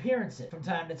SmackDown appearances from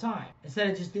time to time, instead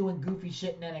of just doing goofy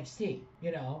shit in NXT.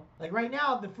 Right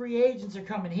now, the free agents are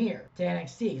coming here to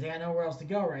NXT because they got nowhere else to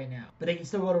go right now. But they can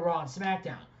still go to Raw and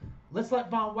SmackDown. Let's let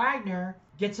Von Wagner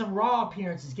get some Raw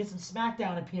appearances, get some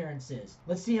SmackDown appearances.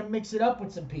 Let's see him mix it up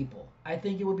with some people. I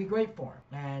think it would be great for him.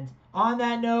 And on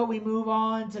that note, we move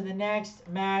on to the next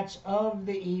match of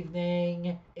the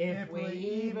evening. If we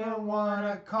even want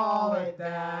to call it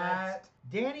that.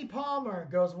 Danny Palmer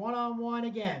goes one-on-one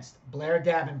against Blair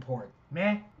Davenport.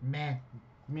 Meh.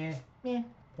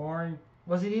 Boring.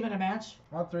 Was it even a match?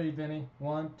 On 3, Vinny.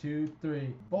 1, 2,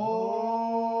 3. Boring.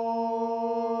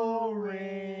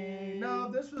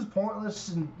 No, this was pointless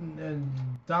and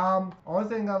dumb. Only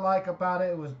thing I like about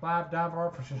it was Bob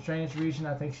Davenport, for some strange reason.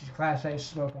 I think she's Class A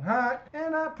smoking hot,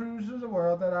 and that proves to the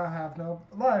world that I have no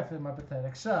life in my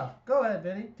pathetic self. Go ahead,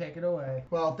 Vinny. Take it away.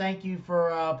 Well, thank you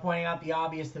for pointing out the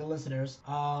obvious to the listeners.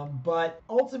 But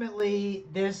ultimately,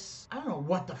 this, I don't know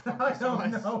what the fuck I this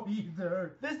don't was. know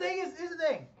either. This thing here's the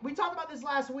thing. We talked about this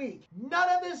last week. None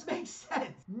of this makes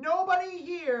sense. Nobody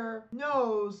here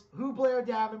knows who Blair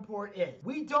Davenport is.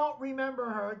 We don't remember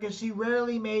her because she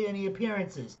rarely made any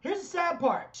appearances. Here's the sad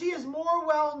part. She is more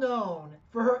well known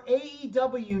for her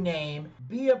AEW name,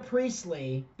 Bea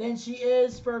Priestley, than she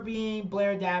is for being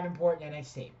Blair Davenport in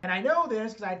NXT. And I know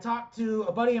this because I talked to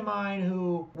a buddy of mine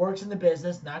who works in the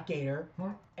business, not Gator,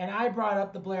 And I brought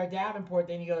up the Blair Davenport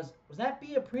thing. He goes, was that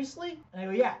Bea Priestley? And I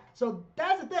go, yeah. So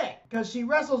that's the thing. Because she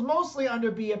wrestles mostly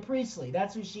under Bea Priestley.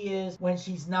 That's who she is when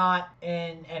she's not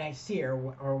in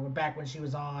NXT or back when she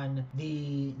was on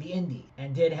the indie.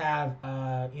 And did have,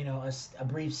 a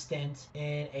brief stint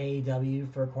in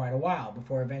AEW for quite a while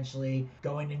before eventually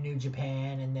going to New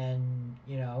Japan and then,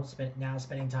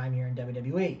 spending time here in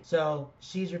WWE. So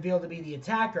she's revealed to be the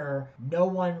attacker. No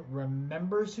one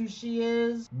remembers who she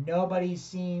is. Nobody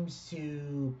seems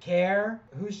to care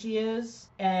who she is.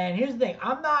 And here's the thing.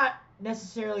 I'm not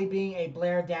necessarily being a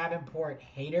Blair Davenport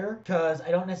hater because I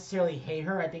don't necessarily hate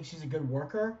her. I think she's a good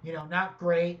worker. Not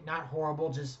great, not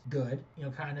horrible, just good.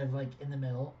 Kind of like in the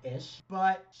middle-ish.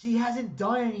 But she hasn't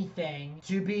done anything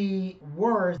to be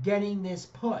worth getting this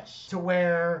push to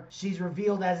where she's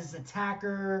revealed as this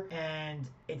attacker and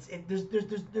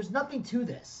there's nothing to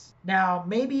this. Now,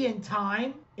 maybe in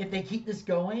time, if they keep this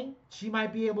going, she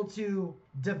might be able to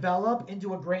develop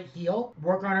into a great heel,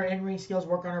 work on her in-ring skills,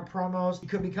 work on her promos. She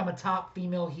could become a top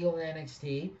female heel in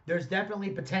NXT. There's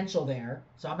definitely potential there,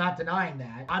 so I'm not denying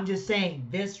that. I'm just saying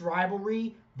this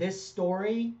rivalry, this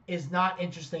story is not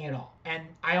interesting at all. And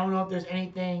I don't know if there's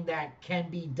anything that can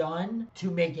be done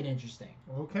to make it interesting.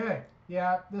 Okay.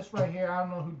 Yeah, this right here, I don't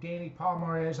know who Danny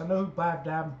Palmer is. I know who Blair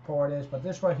Davenport is, but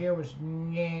this right here was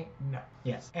no.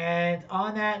 Yes. And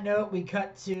on that note, we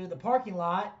cut to the parking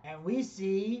lot, and we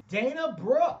see Dana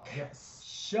Brooke. Yes.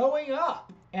 Showing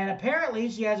up. And apparently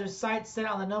she has her sights set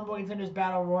on the number one contenders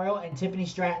battle royal and Tiffany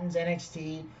Stratton's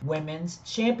NXT Women's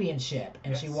Championship.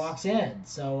 And she walks in.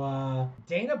 So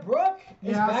Dana Brooke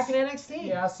is back in NXT.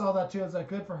 Yeah, I saw that too. I was like,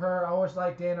 good for her. I always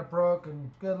liked Dana Brooke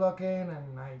and good looking,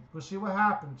 and we'll see what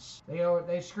happens.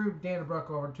 They screwed Dana Brooke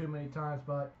over too many times,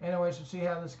 but anyways, we'll see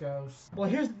how this goes. Well,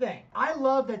 here's the thing. I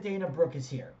love that Dana Brooke is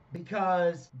here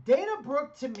because Dana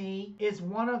Brooke to me is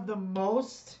one of the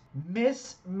most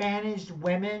mismanaged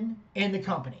women in the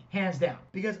company, hands down.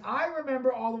 Because I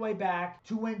remember all the way back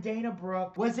to when Dana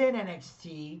Brooke was in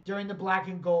NXT during the Black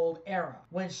and Gold era,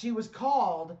 when she was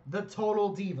called the Total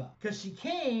Diva, because she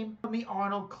came from the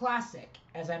Arnold Classic.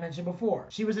 As I mentioned before,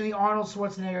 she was in the Arnold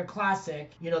Schwarzenegger Classic,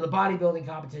 the bodybuilding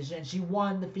competition, and she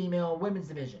won the female women's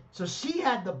division. So she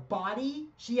had the body,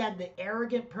 she had the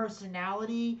arrogant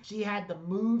personality, she had the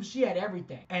moves, she had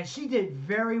everything. And she did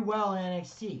very well in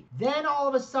NXT. Then all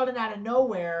of a sudden, out of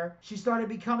nowhere, she started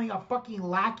becoming a fucking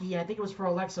lackey, and I think it was for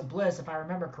Alexa Bliss, if I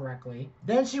remember correctly.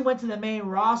 Then she went to the main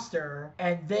roster,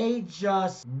 and they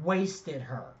just wasted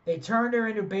her. They turned her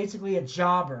into basically a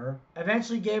jobber,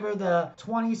 eventually gave her the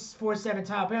 24/7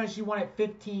 title. Apparently she won it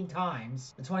 15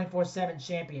 times, the 24/7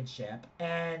 championship.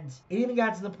 And it even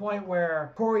got to the point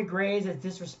where Corey Graves has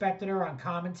disrespected her on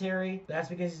commentary. That's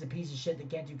because he's a piece of shit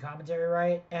that can't do commentary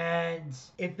right. And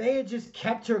if they had just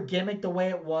kept her gimmick the way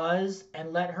it was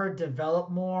and let her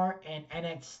develop more in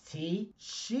NXT,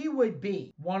 she would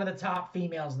be one of the top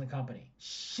females in the company.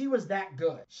 She was that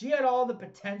good. She had all the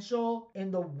potential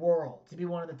in the world to be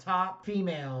one of the top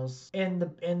females in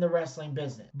the wrestling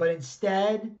business. But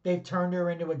instead, they've turned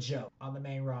her into a joke on the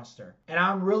main roster. And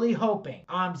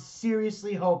I'm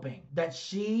seriously hoping that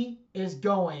she is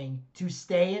going to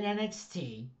stay in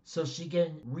NXT so she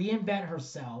can reinvent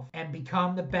herself and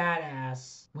become the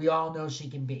badass we all know she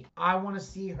can be. I want to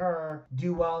see her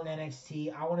do well in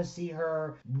NXT. I want to see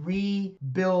her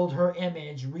rebuild her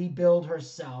image, rebuild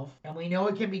herself. And we know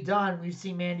it can be done. We've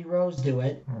seen Mandy Rose do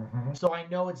it. Mm-hmm. So I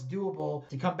know it's doable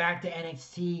to come back to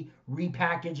NXT,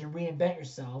 repackage, and reinvent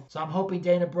yourself. So I'm hoping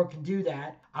Dana Brooke can do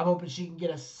that. I'm hoping she can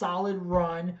get a solid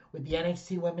run with the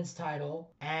NXT Women's title.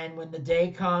 And when the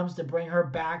day comes to bring her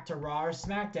back to Raw or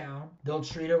SmackDown, they'll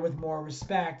treat her with more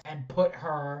respect and put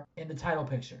her in the title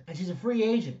picture. And she's a free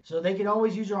agent, so they can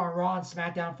always use her on Raw and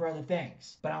SmackDown for other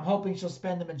things. But I'm hoping she'll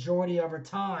spend the majority of her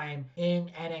time in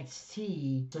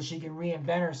NXT so she can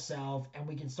reinvent herself and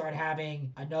we can start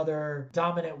having another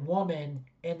dominant woman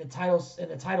in the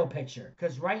title picture.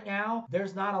 Because right now,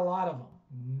 there's not a lot of them.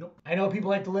 Nope. I know people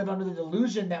like to live under the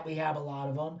delusion that we have a lot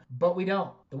of them, but we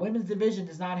don't. The women's division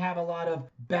does not have a lot of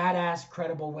badass,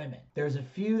 credible women. There's a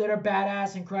few that are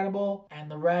badass and credible,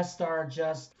 and the rest are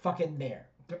just fucking there.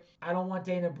 I don't want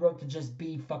Dana Brooke to just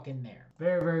be fucking there.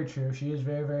 Very, very true. She is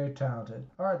very, very talented.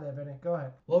 All right, then, Vinny, go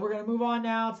ahead. Well, we're going to move on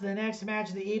now to the next match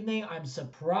of the evening. I'm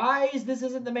surprised this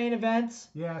isn't the main event.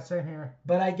 Yeah, same here.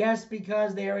 But I guess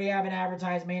because they already have an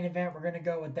advertised main event, we're going to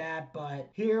go with that. But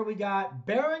here we got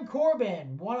Baron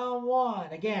Corbin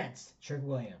one-on-one against Trick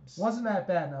Williams. Wasn't that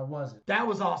bad, now, was it? That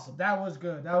was awesome. That was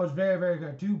good. That was very, very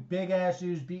good. Two big-ass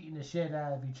dudes beating the shit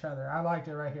out of each other. I liked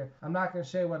it right here. I'm not going to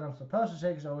say what I'm supposed to say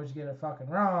because I always get it fucking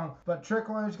wrong. But Trick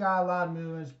Williams got a lot of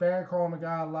movements. Baron Corbin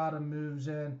got a lot of moves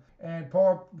in. And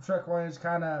poor Trick Williams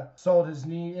kind of sold his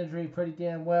knee injury pretty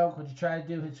damn well. Because he tried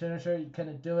to do his finisher, he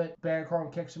couldn't do it. Baron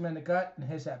Corbin kicks him in the gut and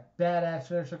hits that badass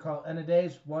finisher called End of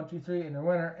Days, 1, 2, 3, and the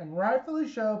winner. And rightfully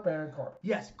so, Baron Corbin.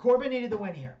 Yes, Corbin needed the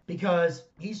win here because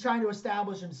he's trying to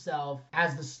establish himself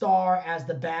as the star, as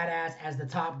the badass, as the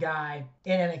top guy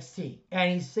in NXT.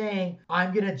 And he's saying,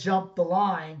 I'm going to jump the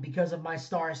line because of my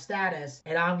star status,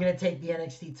 and I'm going to take the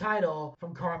NXT title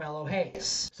from Carmelo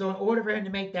Hayes. So in order for him to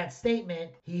make that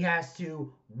statement, he has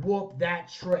to whoop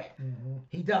that Trick.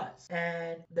 He does.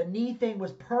 And the knee thing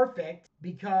was perfect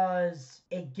because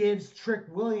it gives Trick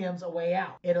Williams a way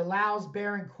out. It allows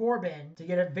Baron Corbin to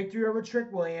get a victory over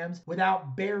Trick Williams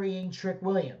without burying Trick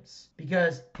Williams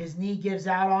because his knee gives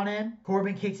out on him.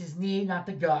 Corbin kicks his knee, not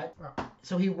the gut.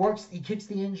 So he kicks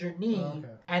the injured knee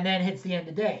and then hits the End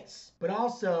of Days. But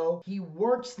also, he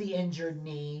works the injured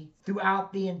knee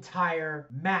throughout the entire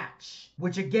match.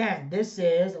 Which again, this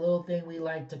is a little thing we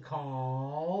like to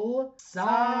call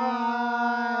psychology.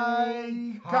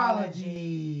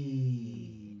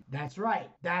 That's right.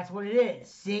 That's what it is.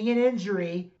 Seeing an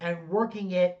injury and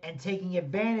working it and taking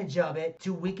advantage of it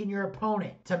to weaken your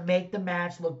opponent, to make the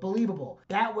match look believable.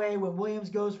 That way, when Williams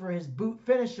goes for his boot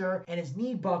finisher and his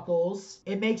knee buckles,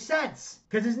 it makes sense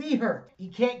because his knee hurt. He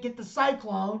can't get the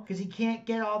cyclone because he can't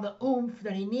get all the oomph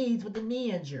that he needs with the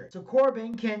knee injured. So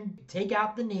Corbin can take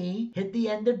out the knee, hit the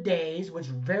End of Days, which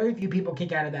very few people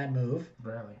kick out of that move.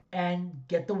 Rarely. And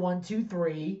get the 1, 2,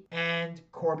 3, and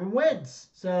Corbin wins.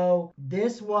 So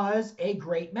this was a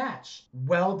great match.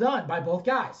 Well done by both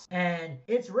guys. And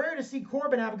it's rare to see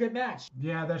Corbin have a good match.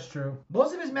 Yeah, that's true.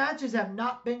 Most of his matches have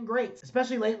not been great,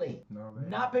 especially lately. No,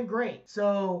 not been great.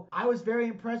 So I was very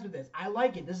impressed with this. I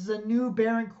like it. This is a new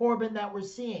Baron Corbin that we're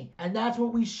seeing. And that's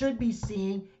what we should be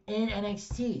seeing in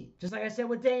NXT. Just like I said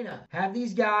with Dana, have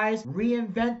these guys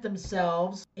reinvent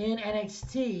themselves in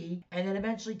NXT and then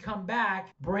eventually come back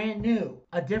brand new,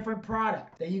 a different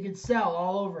product that you can sell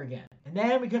all over again. And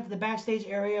then we cut to the backstage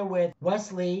area with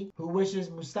Wesley, who wishes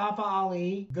Mustafa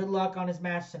Ali good luck on his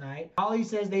match tonight. Ali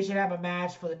says they should have a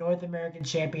match for the North American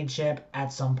Championship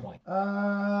at some point.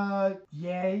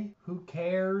 Yay. Who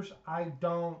cares? I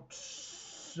don't.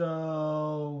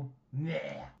 So, nah.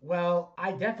 Well,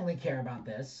 I definitely care about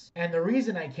this. And the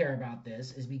reason I care about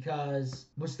this is because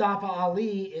Mustafa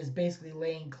Ali is basically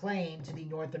laying claim to the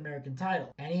North American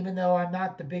title. And even though I'm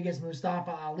not the biggest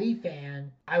Mustafa Ali fan,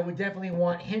 I would definitely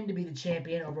want him to be the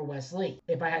champion over Wesley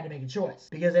if I had to make a choice.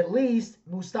 Because at least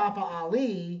Mustafa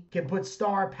Ali can put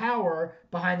star power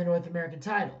behind the North American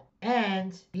title.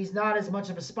 And he's not as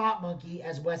much of a spot monkey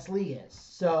as Wesley is.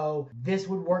 So this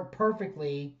would work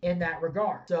perfectly in that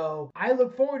regard. So I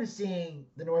look forward to seeing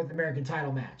the North American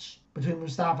title match between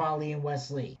Mustafa Ali and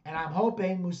Wesley. And I'm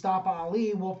hoping Mustafa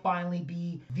Ali will finally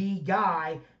be the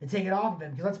guy to take it off of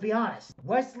him. Because let's be honest,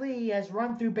 Wesley has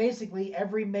run through basically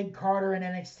every mid-carder in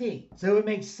NXT. So it would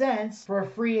make sense for a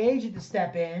free agent to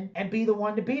step in and be the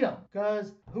one to beat him.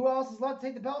 Because who else is left to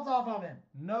take the belt off of him?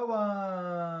 No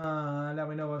one that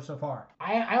we know of so far.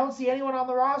 I don't see anyone on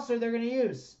the roster they're going to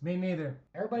use. Me neither.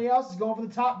 Everybody else is going for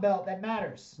the top belt. That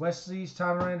matters. Wesley's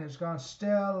tolerant has gone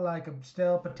stale like a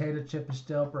stale potato chip is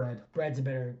stale bread. Bread's a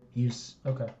better use.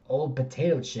 Okay. Old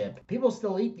potato chip. People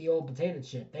still eat the old potato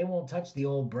chip. They won't touch the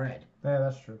old bread. Yeah,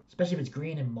 that's true. Especially if it's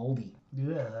green and moldy.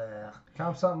 Yeah. Kind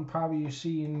of something probably you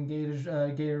see in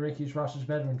Gator Ricky's Ross's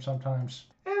bedroom sometimes.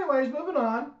 Anyways, moving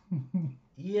on.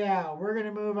 Yeah, we're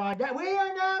gonna move on. We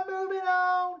are not moving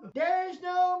on. There's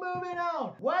no moving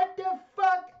on. What the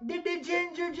fuck did the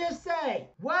ginger just say?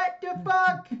 What the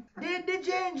fuck did the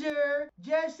ginger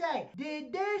just say?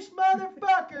 Did this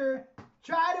motherfucker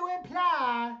try to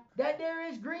imply that there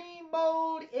is green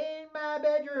mold in my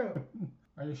bedroom?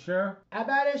 Are you sure?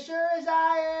 About as sure as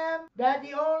I am that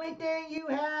the only thing you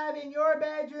have in your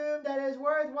bedroom that is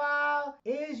worthwhile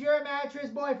is your mattress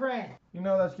boyfriend. You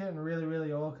know that's getting really,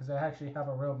 really old because I actually have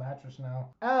a real mattress now.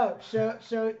 Oh,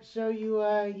 so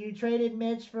you traded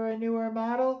Mitch for a newer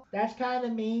model? That's kind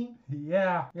of mean.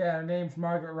 Yeah, her name's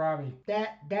Margaret Robbie.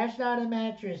 That's not a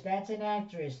mattress. That's an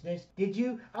actress. Did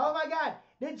you? Oh my God!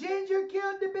 The ginger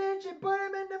killed the bitch and put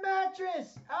him in the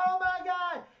mattress. Oh my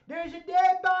God! There's a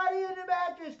dead body in the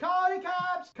mattress. Call the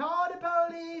cops. Call the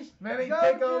police. Vinny,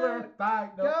 take over. Bye.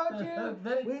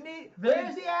 We need.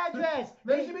 Where's the address?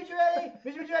 Mr. Micheretti.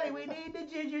 Mr. Micheretti, we need the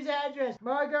ginger's address.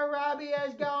 Margot Robbie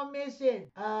has gone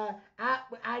missing.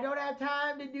 I don't have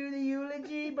time to do the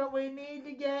eulogy, but we need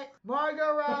to get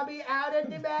Margot Robbie out of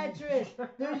the mattress.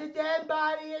 There's a dead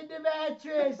body in the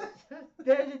mattress.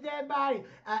 There's a dead body.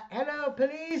 Hello,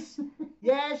 police.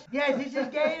 Yes, this is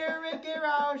Gator Ricky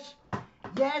Ross.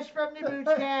 Yes, from the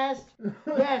Bootscast.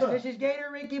 Yes, this is Gator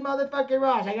Ricky motherfucking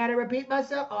Ross. I gotta repeat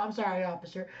myself. Oh, I'm sorry,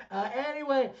 officer.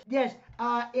 Anyway, yes.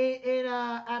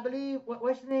 I believe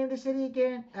what's the name of the city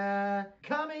again?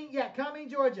 Cumming,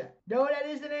 Georgia. No, that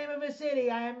is the name of a city.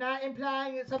 I am not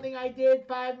implying it's something I did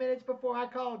 5 minutes before I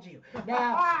called you.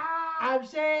 Now, I'm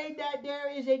saying that there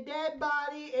is a dead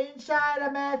body inside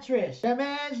a mattress. The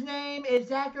man's name is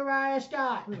Zachariah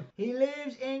Scott. He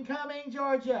lives in Cumming,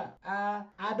 Georgia.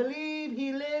 I believe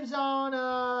he lives on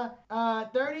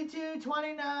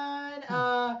 3229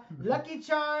 Lucky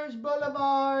Charms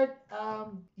Boulevard.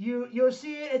 You'll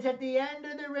see it. It's at the end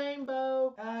of the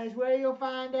rainbow. Is where you'll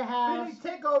find the house. Maybe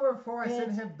take over for us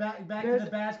and him back in the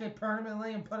basket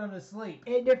permanently and put him to sleep.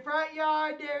 In the front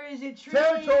yard, there is a tree.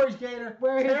 Territories, Gator.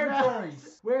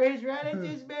 Territories. Where his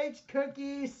relatives makes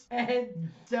cookies, and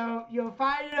so you'll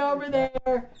find it over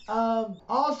there.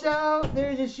 Also,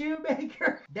 there's a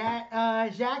shoemaker that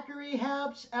Zachary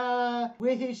helps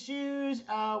with his shoes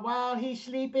while he's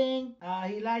sleeping.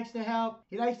 He likes to help.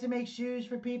 He likes to make shoes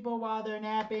for people while they're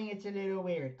napping. It's a little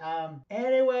weird.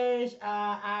 Anyways,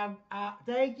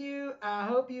 thank you. I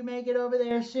hope you make it over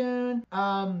there soon.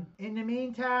 In the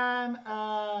meantime,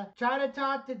 try to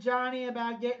talk to Johnny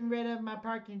about getting rid of my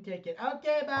parking ticket.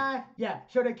 Okay, bye. Yeah,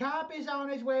 so the cop is on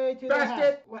his way to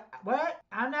basket. the house. What?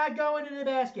 I'm not going to the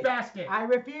basket. Basket. I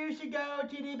refuse to go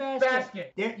to the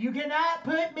basket. You cannot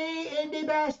put me in the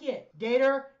basket.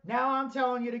 Gator, now I'm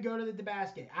telling you to go to the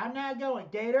basket. I'm not going.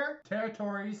 Gator.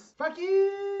 Territories. Fuck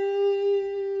you.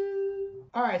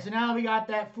 All right, so now we got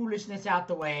that foolishness out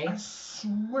the way. I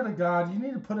swear to God, you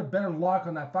need to put a better lock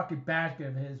on that fucking basket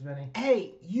of his, Vinny.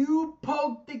 Hey, you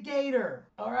poked the gator,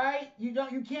 all right? You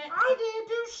can't. I didn't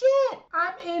do shit.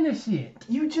 I'm innocent.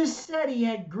 You just said he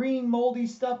had green moldy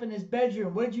stuff in his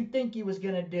bedroom. What did you think he was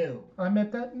gonna do? I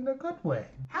meant that in a good way.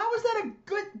 How is that a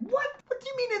good? What? What do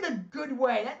you mean in a good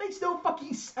way? That makes no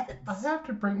fucking sense. I have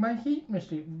to bring my heat,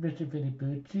 Mr. Vinny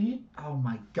Bucci. Oh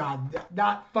my God,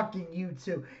 not fucking you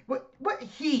too. What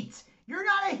heat? You're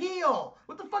not a heel.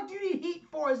 What the fuck do you need heat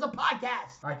for as a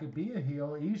podcast? I could be a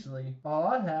heel easily. All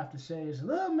I'd have to say is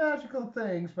little magical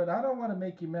things, but I don't want to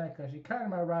make you mad because you're kind of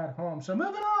my ride home. So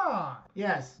moving on.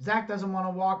 Yes, Zach doesn't want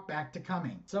to walk back to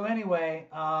Cumming. So anyway,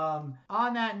 on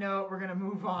that note, we're gonna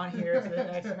move on here to the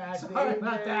next match. Sorry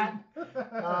about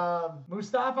that.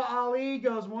 Mustafa Ali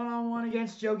goes one-on-one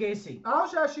against Joe Gacy. I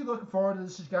was actually looking forward to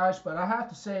this, guys, but I have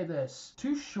to say this: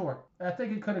 too short. I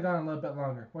think it could have gone a little bit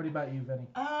longer. What about you, Vinny?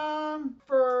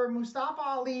 For Mustafa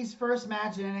Ali's first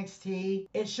match in NXT,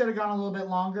 it should have gone a little bit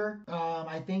longer.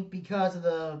 I think because of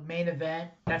the main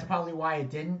event, that's probably why it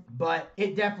didn't. But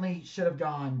it definitely should have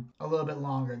gone a little bit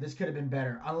longer. This could have been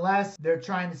better, unless they're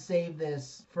trying to save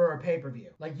this for a pay-per-view.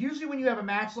 Like usually when you have a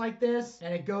match like this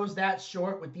and it goes that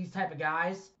short with these type of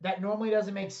guys, that normally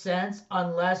doesn't make sense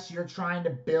unless you're trying to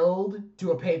build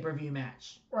to a pay-per-view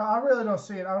match. Well, I really don't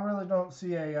see it. I really don't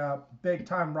see a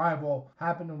big-time rival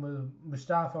happening with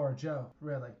Mustafa or Joe,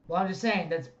 really. Well, I'm just saying,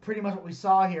 that's pretty much what we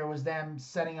saw here was them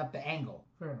setting up the angle.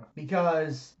 Fair enough.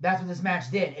 Because that's what this match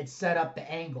did. It set up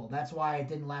the angle. That's why it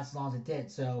didn't last as long as it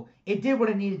did. So it did what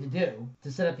it needed to do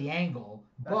to set up the angle.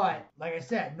 But like I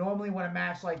said, normally when a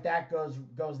match like that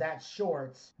goes that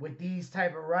short with these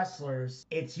type of wrestlers,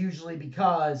 it's usually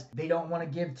because they don't want to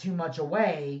give too much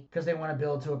away because they want to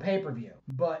build to a pay-per-view.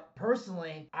 But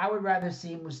personally, I would rather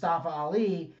see Mustafa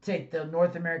Ali take the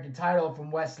North American title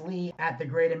from Wes Lee at the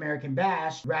Great American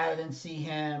Bash rather than see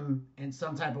him in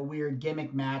some type of weird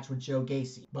gimmick match with Joe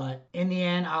Gacy. But in the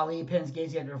end, Ali pins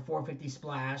Gacy after a 450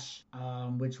 splash,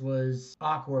 which was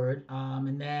awkward.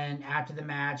 And then after the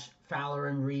match, Fowler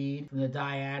and Reed from the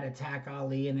Dyad attack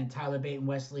Ali, and then Tyler Bate and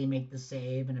Wesley make the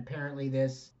save. And apparently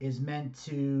this is meant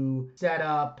to set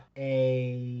up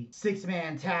a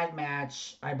 6-man tag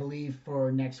match, I believe,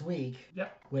 for next week.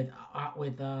 Yep. With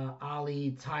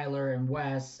Ali, Tyler, and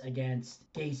Wes against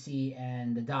Gacy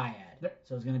and the Dyad. Yep.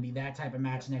 So it's going to be that type of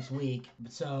match next week.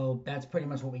 So that's pretty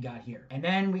much what we got here. And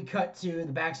then we cut to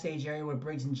the backstage area where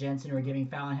Briggs and Jensen are giving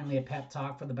Fallon Henley a pep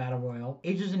talk for the Battle Royal.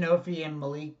 Idris Enofi and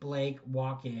Malik Blake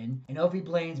walk in. Enofi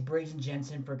blames Briggs and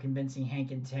Jensen for convincing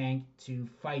Hank and Tank to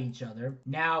fight each other.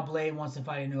 Now Blade wants to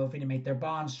fight Enofi to make their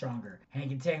bond stronger.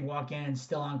 Hank and Tank walk in and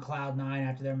still on cloud 9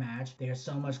 after their match. They are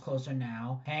so much closer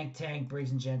now. Hank, Tank,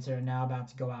 Briggs, and Jensen are now about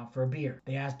to go out for a beer.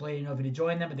 They ask Blade and Enofi to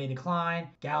join them, but they decline.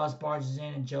 Gallus barges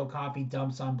in and Joe Coffey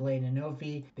dumps on Blade and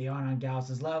Enofi. They aren't on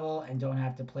Gallus's level and don't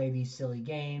have to play these silly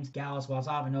games. Gallus walks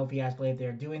off and Enofi asks Blade if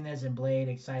they're doing this, and Blade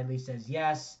excitedly says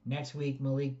yes. Next week,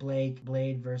 Malik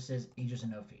Blade versus Idris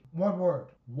Enofi. One word.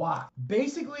 Why?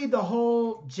 Basically, the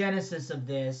whole genesis of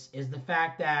this is the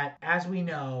fact that, as we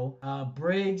know,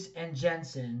 Briggs and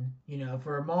Jensen,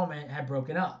 for a moment had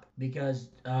broken up because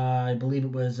I believe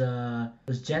it was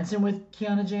Jensen with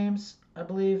Kiana James, I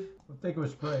believe. I think it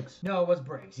was Briggs. No, it was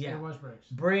Briggs. Yeah, It was Briggs.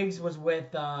 Briggs was with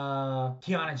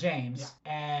Kiana James,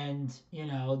 Yeah.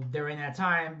 and during that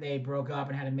time they broke up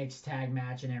and had a mixed tag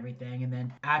match and everything. And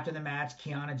then after the match,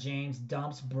 Kiana James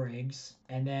dumps Briggs,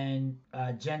 and then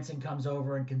Jensen comes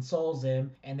over and consoles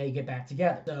him, and they get back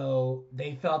together. So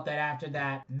they felt that after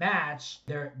that match,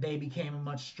 they became a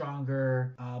much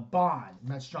stronger bond,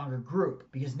 much stronger group,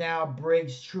 because now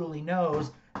Briggs truly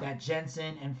knows that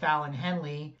Jensen and Fallon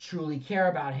Henley truly care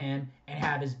about him and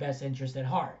have his best interest at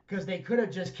heart. Because they could have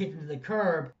just kicked him to the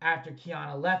curb after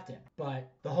Kiana left him.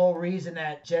 But the whole reason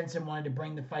that Jensen wanted to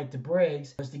bring the fight to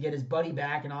Briggs was to get his buddy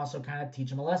back and also kind of teach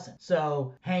him a lesson.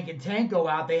 So Hank and Tank go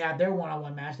out. They had their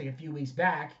one-on-one match like a few weeks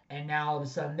back, and now all of a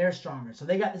sudden they're stronger. So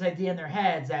they got this idea in their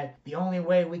heads that the only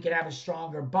way we could have a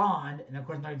stronger bond, and of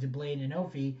course not to Blade and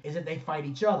Inofi, is that they fight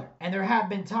each other. And there have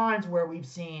been times where we've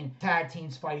seen tag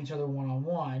teams fight each other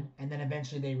one-on-one, and then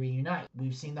eventually they reunite.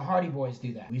 We've seen the Hardy Boys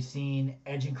do that. We've seen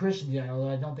Edge and Christian do that, although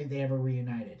I don't think they ever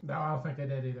reunited. No, I don't think they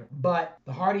did either. But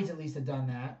the Hardys at least have done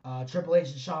that. Triple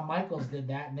H and Shawn Michaels did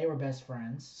that, and they were best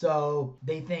friends. So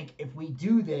they think if we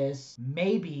do this,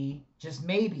 maybe, just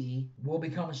maybe, we'll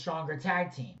become a stronger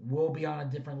tag team. We'll be on a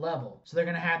different level. So they're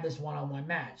going to have this one-on-one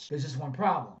match. There's just one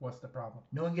problem. What's the problem?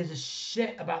 No one gives a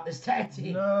shit about this tag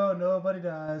team. No, nobody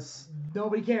does.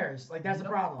 Nobody cares. Like, that's the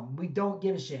problem. We don't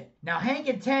give a shit. Now, Hank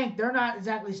and Tank, they're not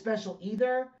exactly special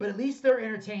either, but at least they're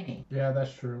entertaining. Yeah,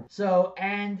 that's true. So,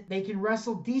 and they can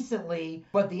wrestle decently,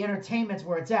 but the entertainment's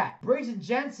where it's at. Briggs and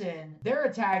Jensen, they're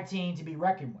a tag team to be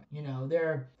reckoned with.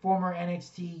 They're former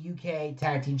NXT UK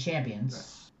tag team champions.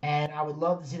 Yes. And I would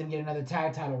love to see them get another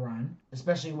tag title run,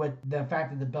 especially with the fact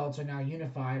that the belts are now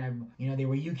unified. They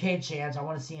were UK champs. I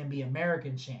want to see them be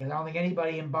American champs. Because I don't think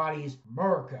anybody embodies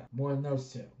America more than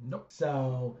those two. Nope.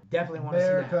 So definitely want to see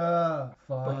that. America.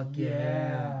 Fuck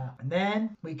yeah. And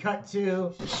then we cut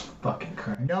to Fucking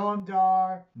Christ. Noam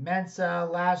Dar, Mensa,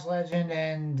 Lash Legend,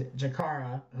 and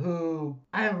Jakara, who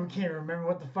I can't even remember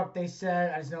what the fuck they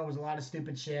said. I just know it was a lot of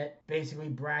stupid shit. Basically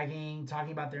bragging,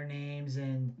 talking about their names.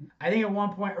 And I think at one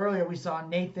point earlier we saw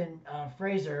Nathan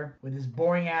Fraser with his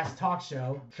boring ass talk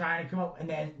show trying to come up, and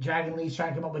then Dragon Lee's trying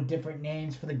to come up with different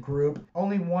names for the group.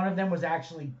 Only one of them was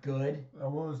actually good.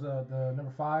 What was the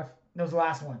number 5? That was the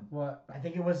last one. What? I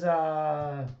think it was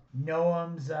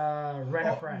Noam's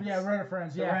Renna Friends. Yeah, Renna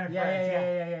Friends. The Yeah. Renna Yeah, Friends,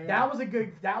 yeah. That was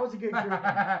a good group.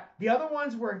 The other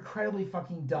ones were incredibly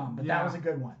fucking dumb, but that was a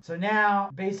good one. So now,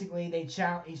 basically, he's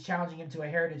challenging him to a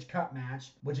Heritage Cup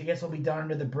match, which I guess will be done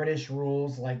under the British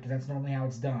rules, like that's normally how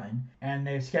it's done. And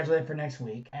they've scheduled it for next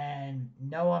week. And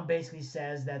Noam basically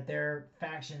says that their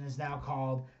faction is now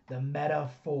called the Meta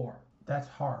 4. That's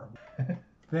horrible.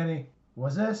 Vinny,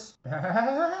 was this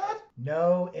bad?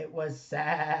 No, it was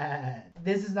sad.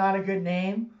 This is not a good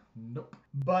name. Nope.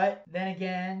 But then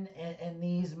again, in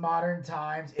these modern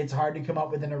times, it's hard to come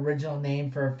up with an original name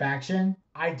for a faction.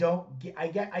 I know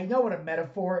what a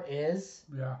metaphor is.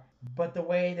 Yeah. But the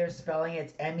way they're spelling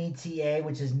it's META,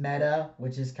 which is meta,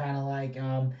 which is kind of like,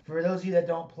 for those of you that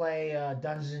don't play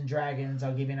Dungeons and Dragons,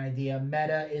 I'll give you an idea.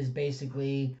 Meta is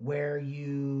basically where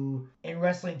you, in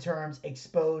wrestling terms,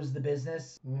 expose the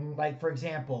business. Mm-hmm. Like, for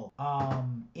example,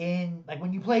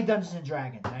 when you play Dungeons and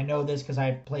Dragons, I know this because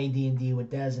I've played D&D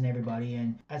with Dez and everybody,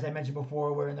 and as I mentioned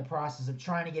before, we're in the process of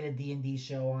trying to get a D&D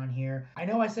show on here. I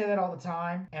know I say that all the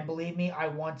time, and believe me, I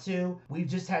want to. We've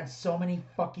just had so many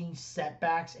fucking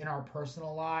setbacks in our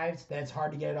personal lives that it's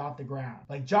hard to get it off the ground.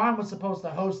 Like, John was supposed to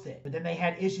host it, but then they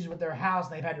had issues with their house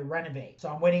and they've had to renovate. So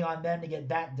I'm waiting on them to get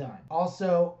that done.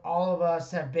 Also, all of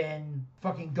us have been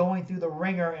fucking going through the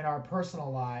ringer in our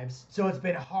personal lives, so it's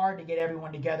been hard to get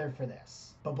everyone together for this.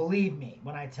 But believe me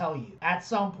when I tell you, at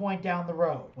some point down the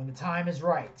road, when the time is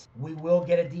right, we will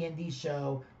get a D&D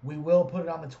show. We will put it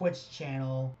on the Twitch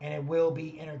channel, and it will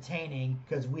be entertaining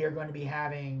because we are going to be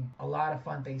having a lot of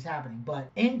fun things happening. But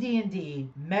in D&D,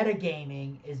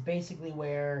 metagaming is basically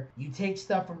where you take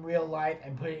stuff from real life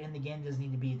and put it in the game that doesn't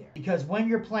need to be there. Because when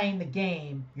you're playing the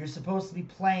game, you're supposed to be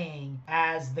playing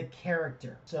as the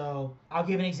character. So I'll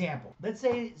give an example. Let's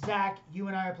say, Zach, you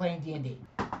and I are playing D&D.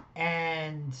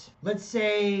 And let's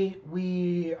say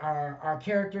our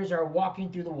characters are walking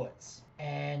through the woods.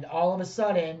 and all of a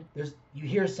sudden you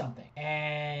hear something,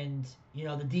 and the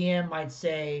DM might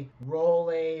say roll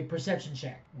a perception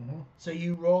check. So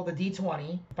you roll the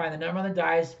d20, find the number on the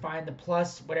dice, find the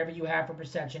plus whatever you have for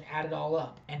perception, add it all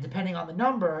up, and depending on the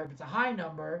number, if it's a high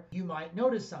number you might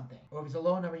notice something, or if it's a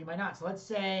low number you might not. So let's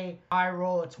say I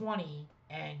roll a 20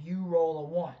 and you roll a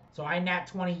 1. So I nat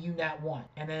 20, you nat 1.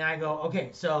 And then I go, okay,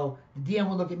 so the DM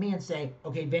will look at me and say,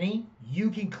 okay, Vinny, you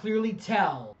can clearly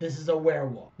tell this is a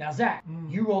werewolf. Now, Zach,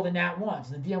 you rolled a nat 1.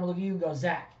 So the DM will look at you and go,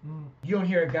 Zach, you don't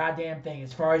hear a goddamn thing.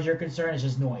 As far as you're concerned, it's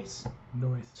just noise.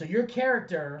 So your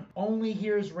character only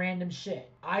hears random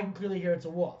shit. I can clearly hear it's a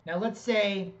wolf. Now let's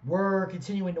say we're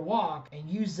continuing to walk and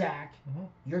you, Zach,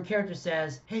 your character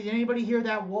says, hey, did anybody hear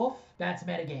that wolf? That's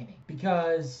metagaming,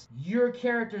 because your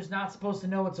character's not supposed to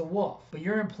know it's a wolf, but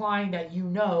you're implying that you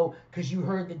know because you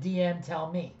heard the DM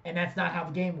tell me, and that's not how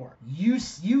the game works.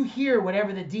 You hear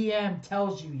whatever the DM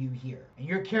tells you hear, and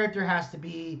your character has to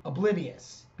be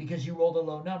oblivious because you rolled a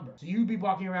low number. So you'd be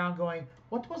walking around going,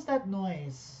 what was that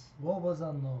noise? What was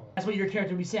that noise? That's what your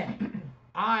character would be saying.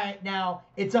 Now,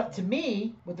 it's up to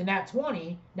me with the nat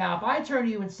 20. Now, if I turn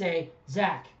to you and say,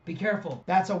 Zach, be careful,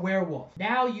 that's a werewolf.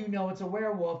 Now you know it's a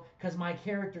werewolf because my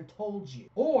character told you.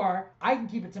 Or I can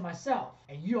keep it to myself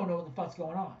and you don't know what the fuck's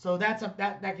going on. So that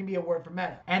can be a word for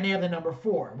meta. And they have the number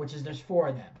 4, which is there's 4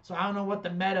 of them. So I don't know what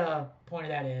the meta point of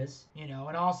that is, And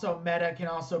also meta can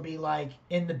also be like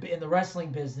in the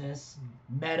wrestling business.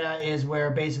 Meta is where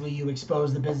basically you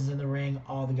expose the business in the ring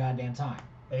all the goddamn time.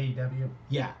 AEW.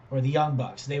 Yeah, or the Young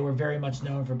Bucks. They were very much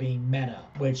known for being meta,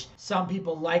 which some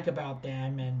people like about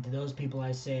them, and to those people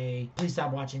I say, please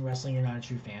stop watching wrestling, you're not a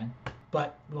true fan.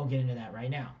 But we won't get into that right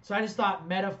now. So I just thought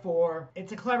metaphor,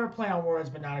 it's a clever play on words,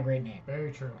 but not a great name.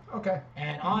 Very true. Okay.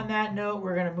 And on that note,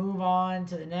 we're going to move on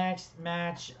to the next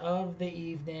match of the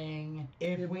evening.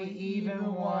 If we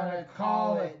even want to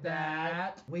call it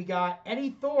that. We got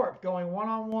Eddie Thorpe going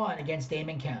one-on-one against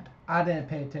Damon Kemp. I didn't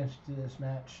pay attention to this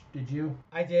match. Did you?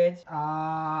 I did.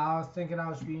 I was thinking I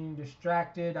was being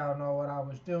distracted. I don't know what I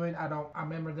was doing. I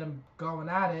remember them going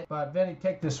at it. But Vinny,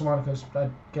 take this one because I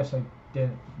guess I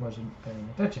wasn't paying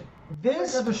attention. I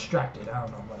got distracted. I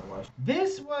don't know what it was.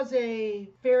 This was a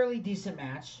fairly decent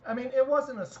match. I mean, it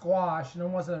wasn't a squash and it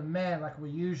wasn't a man like we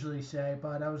usually say,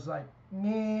 but I was like,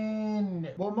 man.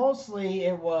 Well, mostly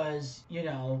it was,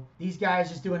 these guys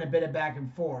just doing a bit of back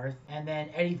and forth, and then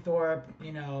Eddie Thorpe,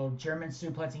 German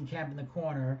suplexing Kemp in the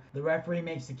corner. The referee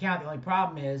makes the count. The only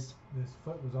problem is his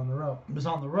foot was on the rope. It was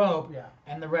on the rope, yeah.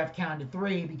 And the ref counted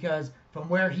 3 because from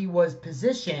where he was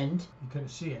positioned, he couldn't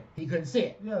see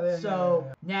it. Yeah.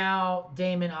 Now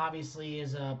Damon obviously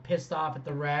is pissed off at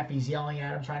the ref. He's yelling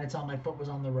at him, trying to tell him my foot was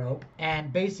on the rope.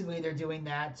 And basically they're doing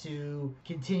that to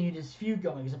continue this feud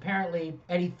going. Because apparently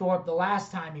Eddie Thorpe, the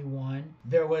last time he won,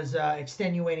 there was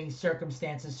extenuating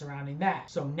circumstances surrounding that.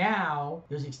 So now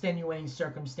there's extenuating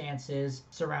circumstances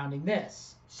surrounding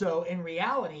this. So in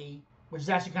reality, which is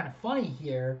actually kind of funny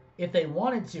here, if they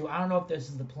wanted to, I don't know if this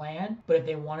is the plan, but if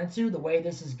they wanted to, the way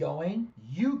this is going,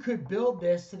 you could build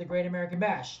this to the Great American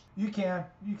Bash. You can,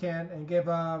 and give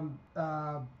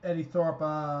Eddie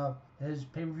Thorpe his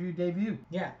pay-per-view debut.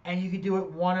 Yeah, and you could do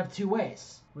it one of 2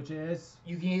 ways. Which is?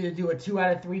 You can either do a 2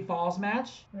 out of 3 falls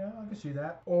match. Yeah, I can see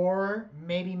that. Or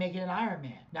maybe make it an Iron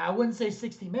Man. Now, I wouldn't say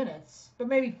 60 minutes, but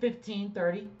maybe 15,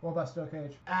 30. What about steel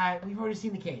cage? We've already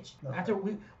seen the cage. Okay. After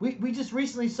we just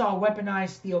recently saw a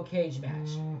weaponized steel cage match.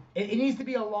 It needs to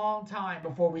be a long time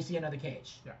before we see another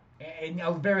cage. Yeah.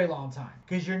 A very long time,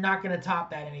 because you're not going to top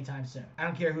that anytime soon. I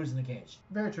don't care who's in the cage.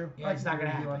 Very true. Yeah, it's not going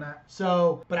to happen. On that.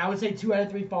 So, but I would say 2 out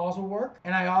of 3 falls will work,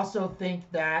 and I also think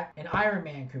that an Iron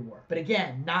Man could work. But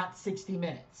again, not 60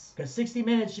 minutes, because 60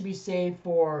 minutes should be saved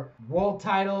for world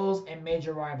titles and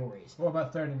major rivalries. What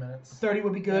about 30 minutes? 30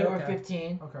 would be good, yeah, okay. Or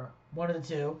 15. Okay. One of the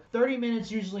 2. 30 minutes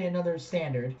usually another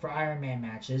standard for Iron Man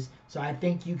matches. So I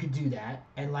think you could do that.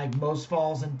 And like most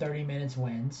falls in 30 minutes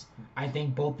wins. I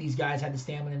think both these guys had the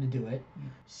stamina to do it.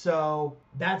 So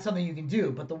that's something you can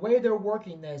do. But the way they're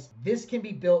working this can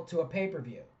be built to a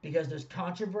pay-per-view. Because there's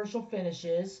controversial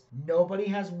finishes. Nobody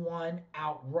has won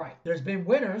outright. There's been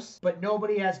winners, but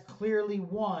nobody has clearly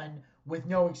won with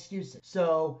no excuses.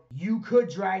 So you could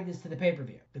drag this to the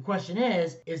pay-per-view. The question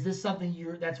is this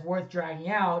something that's worth dragging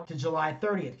out to July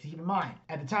 30th? Keep in mind,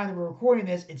 at the time that we're recording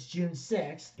this, it's June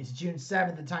 6th. It's June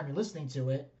 7th the time you're listening to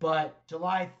it. But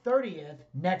July 30th,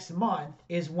 next month,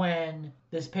 is when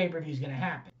this pay-per-view is going to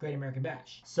happen. Great American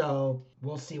Bash. So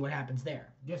we'll see what happens there.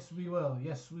 Yes, we will.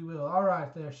 Yes, we will. All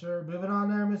right, there, sir. Moving on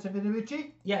there, Mr.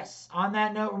 Vinovici. Yes. On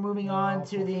that note, we're moving on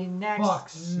to the next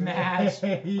fuck's match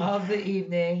sake. of the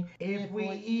evening. If we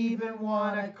even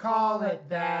want to call it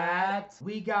that,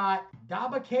 we got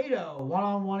Dabakato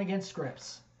one-on-one against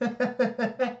Scripps.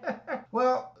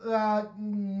 Well,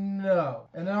 no.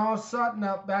 And then all of a sudden,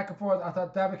 back and forth, I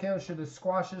thought Dabakato should have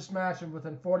squashed this match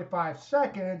within 45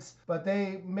 seconds, but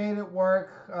they made it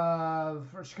work.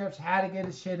 Scripps had to get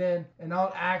his shit in, and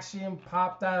old Axiom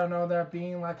popped out. I don't know, there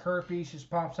being like herpes,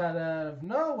 just pops out of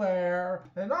nowhere,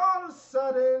 and all of a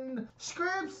sudden,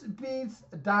 Scripps beats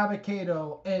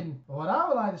Dabakato in what I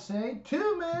would like to say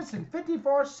 2 minutes and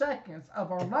 54 seconds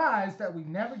of our lives that we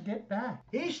never get back.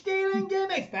 He's stealing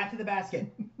gimmicks. Back to the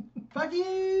basket. Fuck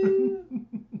you.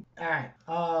 Alright.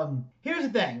 Here's the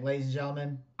thing, ladies and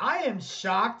gentlemen. I am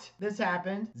shocked this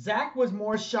happened. Zach was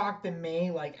more shocked than me.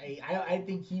 Like, I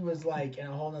think he was like in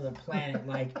a whole nother planet.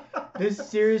 Like, this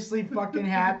seriously fucking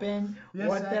happened? Yes,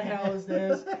 what the hell is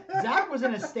this? Zach was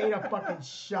in a state of fucking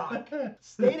shock.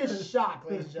 State of shock,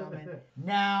 ladies and gentlemen.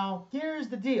 Now, here's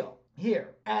the deal.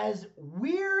 Here, as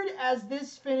weird as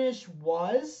this finish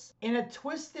was, in a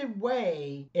twisted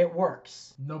way, it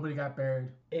works. Nobody got buried.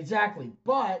 Exactly.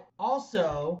 But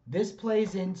also, this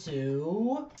plays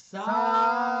into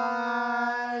psychology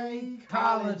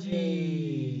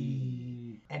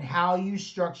and how you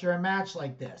structure a match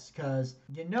like this. Because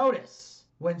you notice,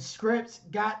 when Scripps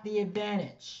got the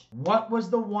advantage, what was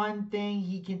the one thing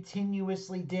he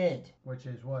continuously did? Which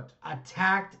is what?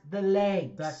 Attacked the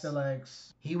legs. Attack the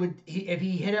legs. If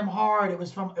he hit him hard, it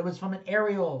was from an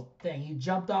aerial thing. He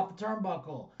jumped off the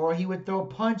turnbuckle, or he would throw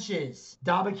punches.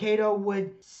 Dabakato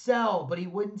would sell, but he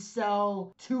wouldn't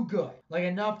sell too good, like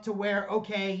enough to where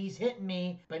okay, he's hitting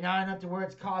me, but not enough to where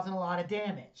it's causing a lot of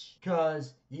damage.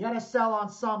 Cause you gotta sell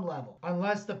on some level,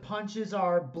 unless the punches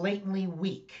are blatantly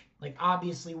weak. Like,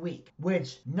 obviously weak,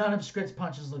 which none of Scripps'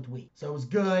 punches looked weak. So it was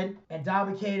good, and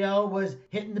Dabakato was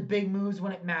hitting the big moves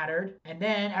when it mattered. And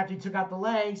then, after he took out the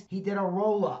legs, he did a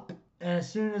roll-up. And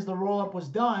as soon as the roll-up was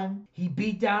done, he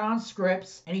beat down on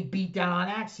Scripps, and he beat down on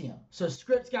Axiom. So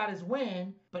Scripps got his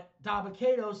win, but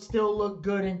Dabakato still looked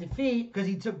good in defeat because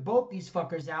he took both these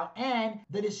fuckers out, and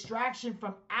the distraction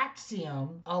from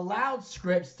Axiom allowed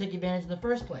Scripps to take advantage in the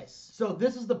first place. So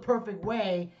this is the perfect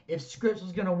way if Scripps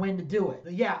was going to win to do it.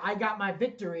 But yeah, I got my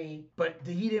victory, but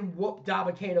he didn't whoop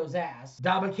Dabakato's ass.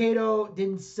 Dabakato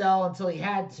didn't sell until he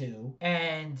had to,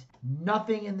 and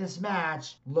nothing in this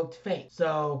match looked fake.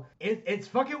 So it's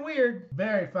fucking weird.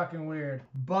 Very fucking weird.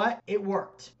 But it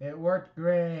worked. It worked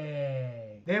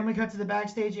great. Then we cut to the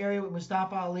backstage area with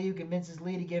Mustafa Ali, who convinces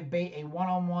Lee to give Bate a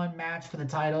one-on-one match for the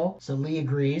title. So Lee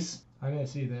agrees. I didn't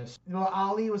see this. Well,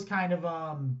 Ali was kind of,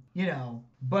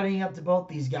 buddying up to both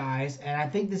these guys, and I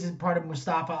think this is part of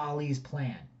Mustafa Ali's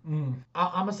plan. I'm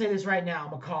going to say this right now. I'm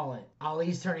going to call it.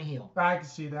 Ali's turning heel. I can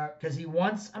see that. Because he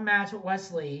wants a match with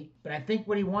Wesley, but I think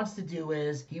what he wants to do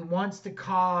is he wants to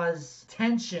cause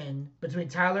tension between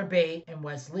Tyler Bate and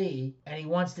Wesley, and he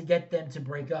wants to get them to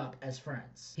break up as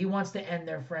friends. He wants to end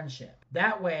their friendship.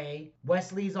 That way,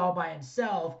 Wesley's all by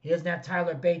himself. He doesn't have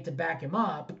Tyler Bate to back him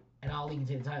up, and Ali can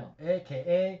take the title.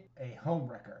 AKA a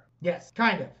homewrecker. Yes,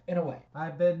 kind of, in a way.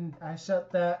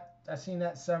 I've seen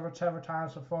that several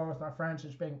times before with my friends.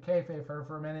 It's been kayfabe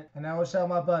for a minute. And I always tell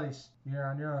my buddies, you're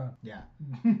on your own. Yeah.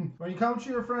 When you come to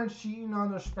your friends cheating on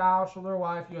their spouse or their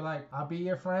wife, you're like, I'll be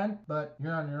your friend, but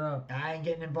you're on your own. I ain't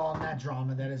getting involved in that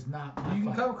drama. That is not my You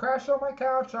can fight. come crash on my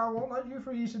couch. I won't let you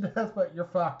freeze to death, but you're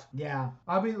fucked. Yeah.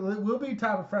 We'll be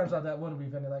type of friends like that, wouldn't we,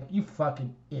 Vinny? Like, you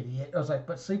fucking idiot. I was like,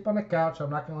 but sleep on the couch.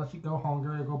 I'm not going to let you go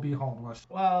hungry or go be homeless.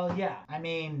 Well, yeah. I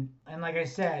mean, and like I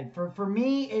said, for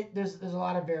me, there's a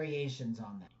lot of variations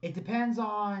on that. It depends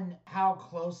on how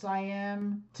close I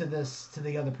am to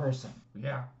the other person.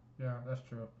 Yeah, that's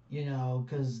true. You know,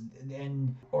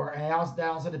 that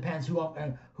also depends who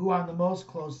I'm the most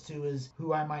close to is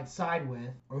who I might side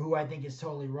with or who I think is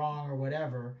totally wrong or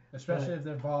whatever. Especially if it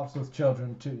involves with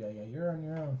children too. Yeah, you're on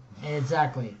your own.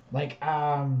 Exactly. Like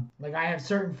I have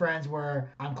certain friends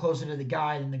where I'm closer to the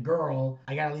guy than the girl.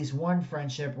 I got at least one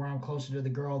friendship where I'm closer to the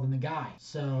girl than the guy.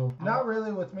 So not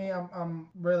really with me. I'm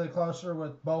really closer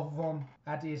with both of them.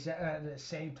 At the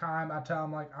same time, I tell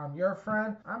them, like, I'm your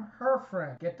friend, I'm her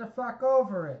friend. Get the fuck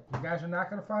over it. You guys are not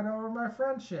going to fight over my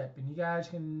friendship, and you guys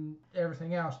can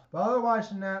everything else. But otherwise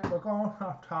than that, we're going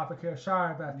off topic here.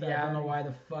 Sorry about that. Yeah, I don't know why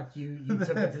the fuck you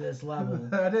took it to this level.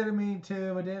 I didn't mean to.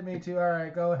 All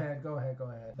right, go ahead.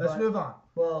 Let's move on.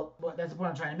 Well, that's the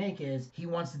point I'm trying to make is he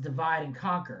wants to divide and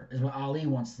conquer is what Ali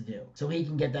wants to do. So he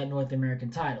can get that North American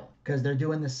title. Because they're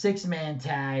doing the 6-man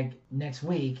tag next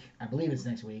week. I believe it's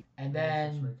next week. And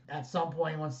then at some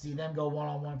point he wants to see them go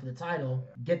one-on-one for the title.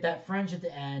 Get that French at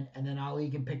the end. And then Ali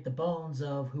can pick the bones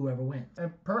of whoever wins.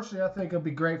 And personally, I think it'd be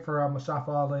great for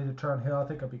Mustafa Ali to turn heel. I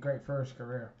think it'd be great for his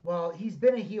career. Well, he's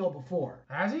been a heel before.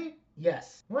 Has he?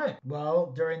 Yes. When?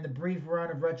 Well, during the brief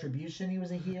run of Retribution, he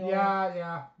was a heel.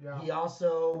 Yeah. He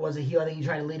also was a heel. I think he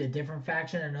tried to lead a different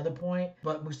faction at another point.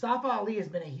 But Mustafa Ali has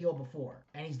been a heel before.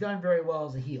 And he's done very well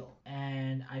as a heel.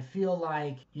 And I feel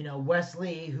like, Wes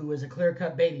Lee, who is a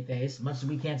clear-cut babyface, much as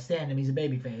we can't stand him, he's a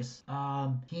babyface,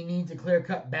 he needs a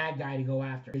clear-cut bad guy to go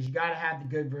after. Because you got to have the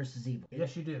good versus evil.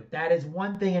 Yes, you do. That is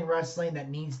one thing in wrestling that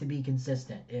needs to be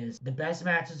consistent, is the best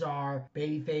matches are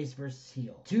babyface versus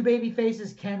heel. 2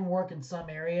 babyfaces can work in some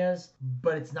areas,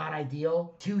 but it's not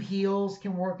ideal. 2 heels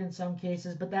can work in some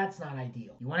cases, but that's not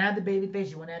ideal. You want to have the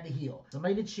babyface, you want to have the heel.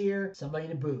 Somebody to cheer, somebody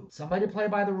to boo. Somebody to play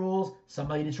by the rules,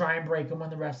 somebody to try and break them when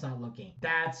the ref's not looking.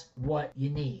 That's what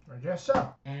you need. I guess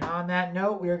so. And on that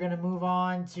note, we are going to move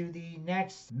on to the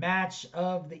next match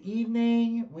of the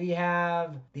evening. We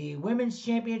have the Women's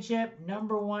Championship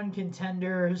 #1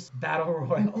 contenders Battle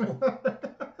Royal.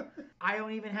 I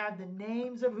don't even have the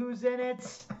names of who's in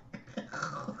it.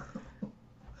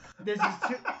 This is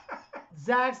too...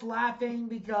 Zach's laughing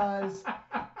because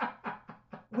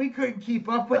we couldn't keep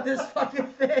up with this fucking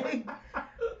thing.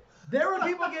 There were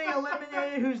people getting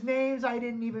eliminated whose names I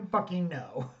didn't even fucking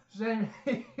know. Same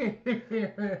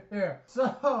here.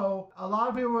 So, a lot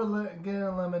of people were getting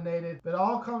eliminated, but it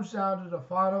all comes down to the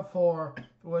final 4,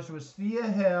 which was Thea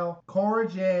Hale, Cora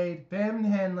Jade, Bam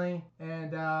Henley,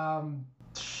 and,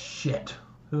 shit.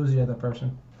 Who was the other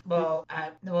person? Well,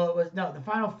 the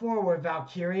final 4 were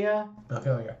Valkyria,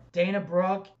 Okay. Dana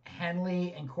Brooke,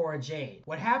 Henley, and Cora Jade.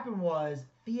 What happened was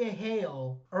Thea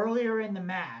Hale, earlier in the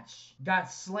match,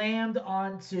 got slammed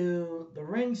onto the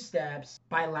ring steps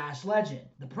by Lash Legend.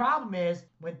 The problem is,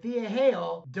 when Thea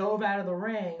Hale dove out of the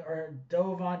ring, or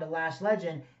dove onto Lash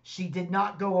Legend, she did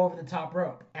not go over the top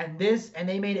rope. And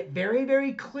they made it very,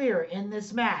 very clear in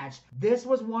this match, this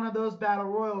was one of those battle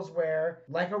royals where,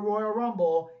 like a Royal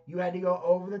Rumble, you had to go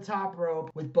over the top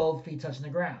rope with both feet touching the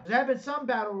ground. There have been some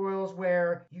battle royals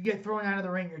where you get thrown out of the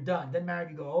ring, you're done. Doesn't matter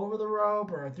if you go over the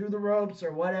rope or through the ropes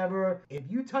or whatever. If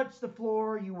you touch the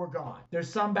floor, you were gone.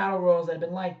 There's some battle royals that have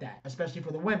been like that, especially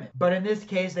for the women. But in this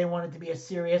case, they wanted to be a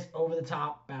serious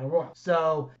over-the-top battle royal.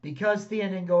 So because Thea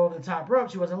didn't go over the top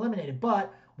rope, she wasn't eliminated.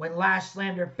 But when Lash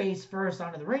slammed her face first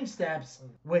onto the ring steps,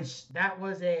 which that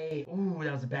was a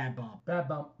bad bump. Bad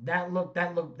bump. That looked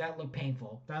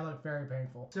painful. That looked very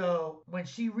painful. So when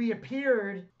she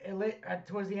reappeared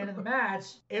towards the end of the match,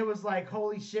 it was like,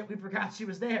 holy shit, we forgot she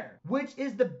was there. Which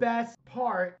is the best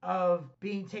part of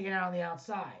being taken out on the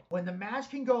outside. When the match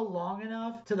can go long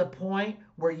enough to the point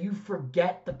where you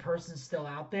forget the person's still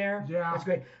out there, that's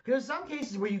great. Because there's some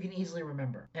cases where you can easily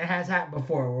remember. And it has happened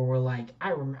before where we're like,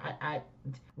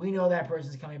 we know that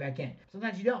person's coming back in.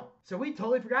 Sometimes you don't. So we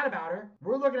totally forgot about her.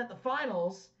 We're looking at the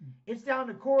finals. It's down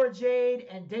to Cora Jade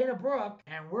and Dana Brooke.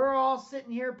 And we're all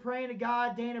sitting here praying to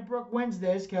God Dana Brooke wins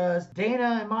this, because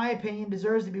Dana, in my opinion,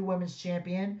 deserves to be women's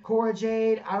champion. Cora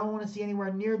Jade, I don't want to see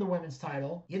anywhere near the women's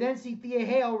title. You then see Thea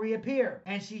Hale reappear.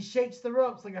 And she shakes the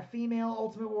ropes like a female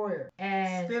Ultimate Warrior.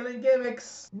 And stealing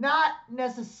gimmicks. Not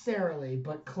necessarily,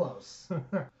 but close.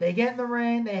 They get in the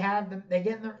ring.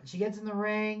 She gets in the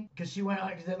ring because she went,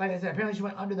 like I said, apparently she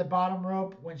went under the bottom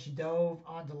rope when she dove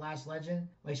onto Lash Legend.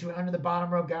 Like, she went under the bottom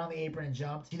rope, got on the apron, and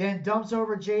jumped. She then dumps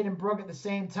over Jade and Brooke at the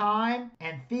same time.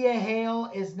 And Thea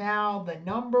Hale is now the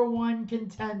 #1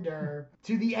 contender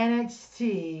to the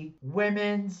NXT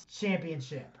Women's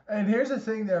Championship. And here's the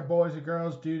thing there, boys and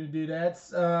girls,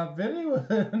 dudettes. Vinny was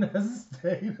in a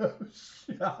state of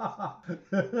shock.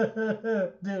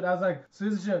 Dude, I was like, as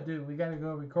soon as the show, dude, we gotta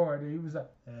go record. Dude, he was like,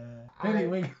 Vinny,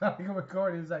 we gotta go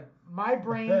record. He was like, my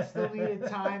brain still needed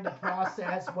time to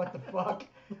process what the fuck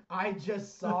I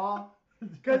just saw.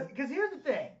 Because here's the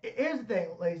thing,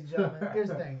 ladies and gentlemen. Here's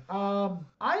the thing. I'm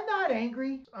not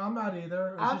angry. I'm not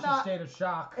either. It's just a state of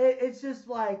shock. It's just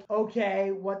like,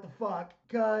 okay, what the fuck?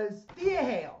 Because Thea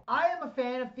Hale. I am a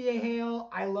fan of Thea Hale.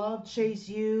 I love Chase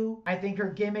U. I think her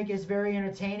gimmick is very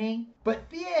entertaining. But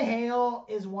Thea Hale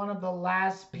is one of the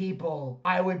last people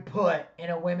I would put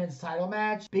in a women's title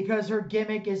match because her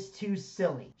gimmick is too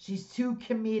silly. She's too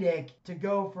comedic to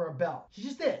go for a belt. She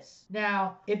just is.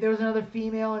 Now, if there was another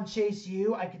female in Chase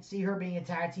U, I could see her being a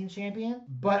tag team champion.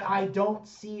 But I don't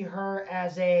see her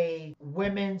as a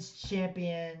women's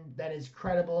champion that is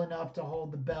credible enough to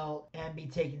hold the belt and be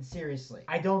taken seriously.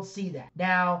 seriously. I don't see that.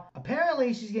 Now,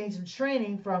 apparently she's getting some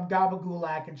training from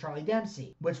Gabagulak and Charlie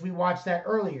Dempsey, which we watched that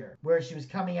earlier, where she was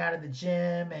coming out of the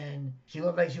gym and she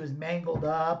looked like she was mangled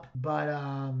up. But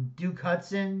Duke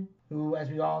Hudson, who, as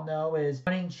we all know, is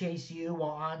running Chase U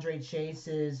while Andre Chase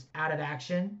is out of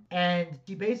action. And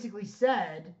she basically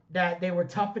said that they were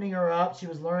toughening her up. She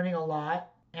was learning a lot.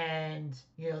 And,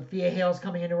 Thea Hale's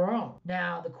coming into her own.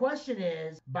 Now, the question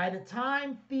is, by the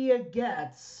time Thea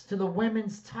gets to the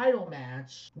women's title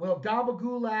match, will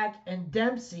Gabagulak and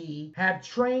Dempsey have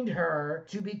trained her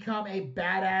to become a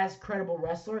badass, credible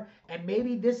wrestler? And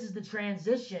maybe this is the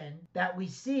transition that we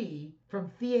see from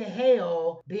Thea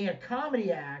Hale being a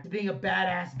comedy act to being a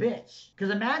badass bitch. Because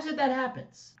imagine if that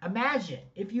happens. Imagine,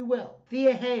 if you will,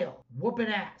 Thea Hale whooping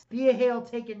ass. Thea Hale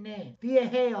taking names. Thea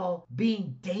Hale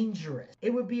being dangerous.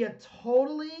 It would be a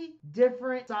totally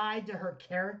different side to her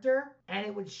character, and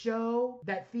it would show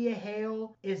that Thea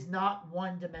Hale is not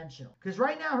one-dimensional. Because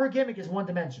right now her gimmick is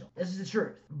one-dimensional. This is the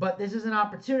truth. But this is an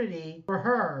opportunity for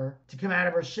her to come out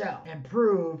of her shell and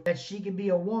prove that she can be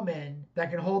a woman that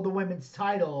can hold the women's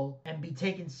title and be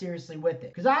taken seriously with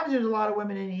it. Because obviously there's a lot of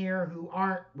women in here who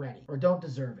aren't ready or don't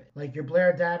deserve it. Like your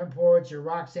Blair Davenports, your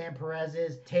Roxanne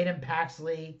Perez's, Tatum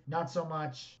Paxley, not so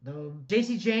much. Though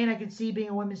JC Jane, I could see being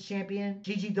a women's champion.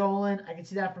 Gigi Dolan, I can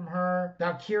see that from her.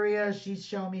 Valkyria, she's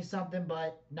showing me something,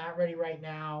 but not ready right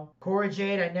now. Cora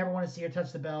Jade, I never want to see her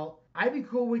touch the belt. I'd be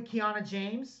cool with Kiana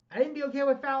James. I'd be okay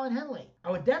with Fallon Henley. I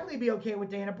would definitely be okay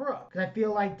with Dana Brooke, because I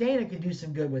feel like Dana could do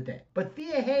some good with it. But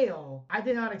Thea Hale, I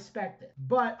did not expect it.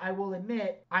 But I will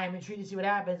admit, I am intrigued to see what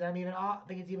happens. I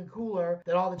think it's even cooler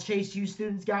that all the Chase U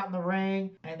students got in the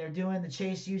ring, and they're doing the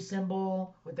Chase U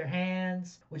symbol with their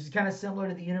hands, which is kind of similar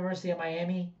to the University of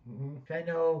Miami. Mm-hmm. I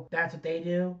know that's what they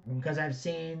do, because I've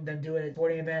seen them do it at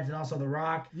sporting events, and also The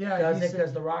Rock does it,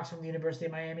 because The Rock's from the University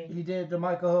of Miami. He did the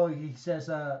Michael Hill, he says,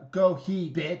 go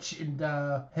Heat, bitch, and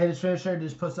hit his finisher and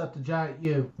just puts up the giant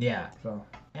U. Yeah. So.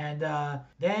 And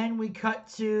then we cut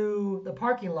to the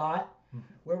parking lot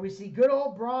where we see good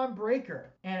old Braun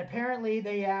Breaker. And apparently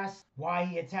they asked why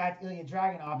he attacked Ilya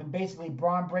Dragunov, and basically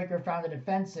Braun Breaker found it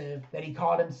offensive that he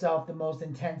called himself the most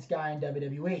intense guy in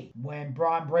WWE. When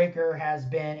Braun Breaker has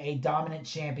been a dominant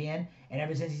champion, and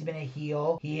ever since he's been a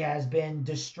heel, he has been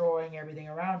destroying everything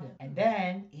around him. And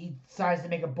then he decides to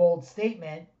make a bold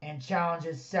statement and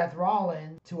challenges Seth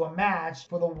Rollins to a match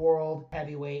for the World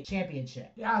Heavyweight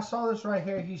Championship. Yeah, I saw this right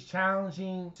here. He's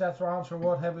challenging Seth Rollins for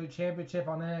World Heavyweight Championship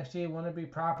on NXT. Wouldn't it be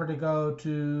proper to go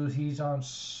to, he's on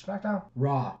SmackDown?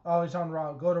 Raw. Oh, he's on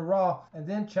Raw. Go to Raw and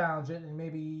then challenge it, and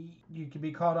maybe you could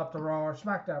be called up to Raw or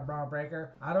SmackDown, Braun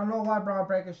Breaker. I don't know why Braun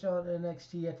Breaker's still at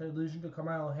NXT after losing to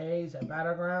Carmelo Hayes at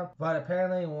Battleground, but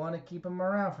apparently want to keep him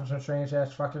around for some strange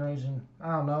ass fucking reason.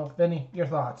 I don't know. Vinny, your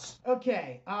thoughts?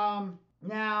 Okay,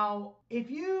 now,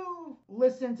 if you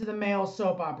listen to the male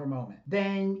soap opera moment,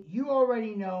 then you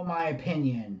already know my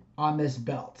opinion on this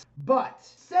belt. But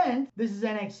since this is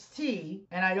NXT,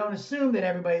 and I don't assume that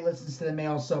everybody listens to the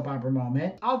male soap opera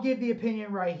moment, I'll give the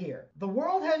opinion right here. The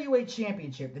World Heavyweight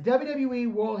Championship, the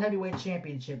WWE World Heavyweight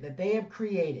Championship that they have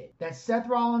created, that Seth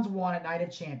Rollins won at Night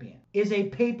of Champion, is a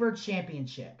paper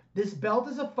championship. This belt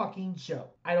is a fucking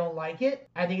joke. I don't like it.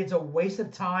 I think it's a waste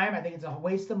of time. I think it's a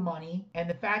waste of money. And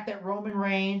the fact that Roman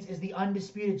Reigns is the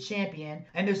undisputed champion,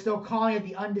 and they're still calling it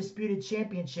the Undisputed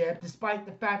Championship, despite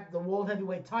the fact that the World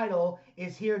Heavyweight title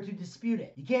is here to dispute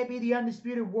it. You can't be the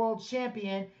undisputed world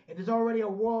champion if there's already a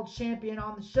world champion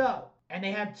on the show. And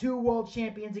they have two world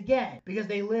champions again, because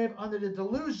they live under the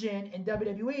delusion in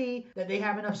WWE that they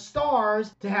have enough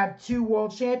stars to have two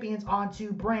world champions on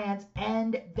two brands,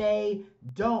 and they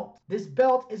don't. This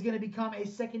belt is going to become a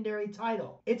secondary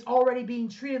title. It's already being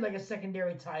treated like a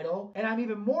secondary title, and I'm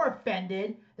even more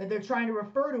offended that they're trying to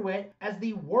refer to it as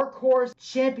the Workhorse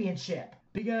Championship.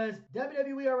 Because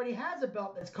WWE already has a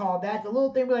belt that's called that. The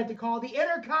little thing we like to call the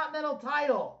Intercontinental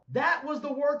title. That was the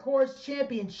Workhorse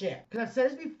Championship. Because I've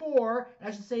said this before, and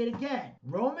I should say it again.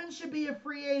 Roman should be a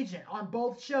free agent on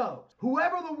both shows.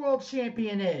 Whoever the world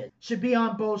champion is should be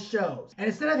on both shows. And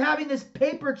instead of having this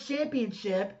paper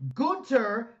championship,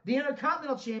 Gunther, the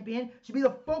Intercontinental champion, should be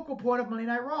the focal point of Monday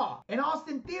Night Raw. And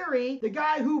Austin Theory, the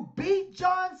guy who beat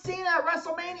John Cena at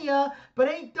WrestleMania, but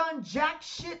ain't done jack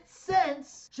shit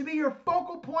since, should be your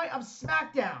focal point of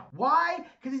SmackDown. Why?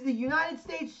 Because he's the United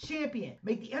States champion.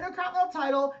 Make the Intercontinental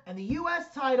title and the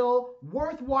U.S. title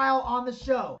worthwhile on the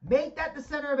show. Make that the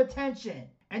center of attention.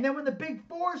 And then when the Big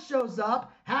Four shows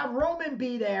up, have Roman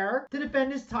be there to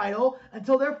defend his title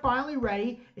until they're finally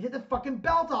ready to hit the fucking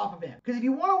belt off of him. Because if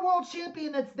you want a world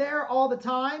champion that's there all the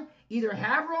time, either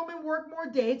have Roman work more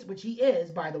dates, which he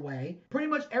is, by the way. Pretty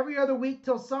much every other week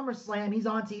till SummerSlam, he's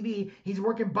on TV. He's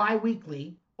working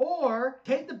bi-weekly. Or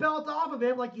take the belt off of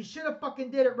him like you should have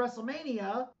fucking did at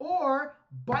WrestleMania. Or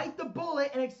bite the bullet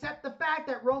and accept the fact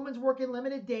that Roman's working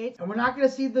limited dates and we're not going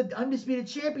to see the undisputed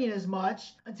champion as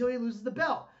much until he loses the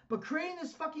belt. But creating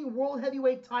this fucking world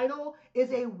heavyweight title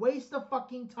is a waste of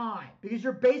fucking time because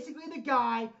you're basically the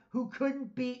guy who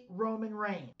couldn't beat Roman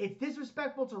Reigns. It's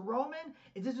disrespectful to Roman.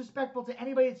 It's disrespectful to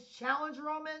anybody that's challenged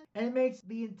Roman. And it makes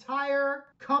the entire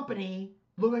company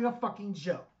look like a fucking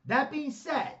joke. That being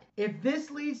said, if this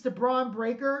leads to Braun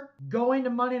Breaker going to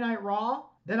Monday Night Raw,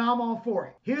 then I'm all for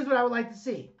it. Here's what I would like to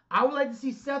see. I would like to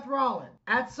see Seth Rollins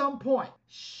at some point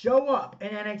show up in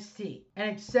NXT and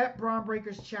accept Braun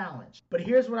Breaker's challenge. But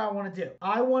here's what I want to do.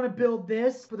 I want to build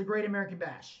this for the Great American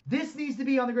Bash. This needs to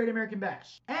be on the Great American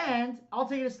Bash. And I'll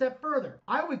take it a step further.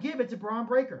 I would give it to Braun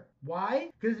Breaker. Why?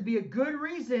 Because it'd be a good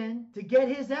reason to get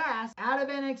his ass out of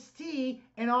NXT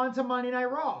and onto Monday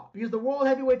Night Raw. Because the World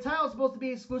Heavyweight title is supposed to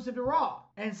be exclusive to Raw.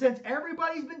 And since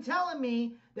everybody's been telling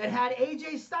me that had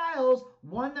AJ Styles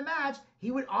won the match,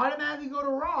 he would automatically go to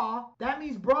Raw, that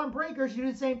means Braun Breaker should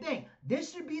do the same thing.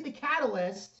 This should be the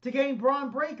catalyst to getting Braun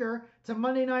Breaker to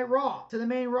Monday Night Raw, to the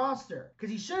main roster.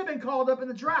 Because he should have been called up in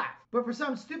the draft. But for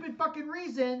some stupid fucking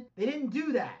reason, they didn't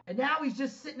do that. And now he's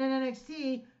just sitting in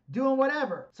NXT doing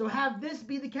whatever. So have this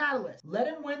be the catalyst. Let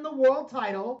him win the world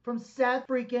title from Seth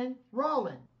freaking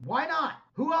Rollins. Why not?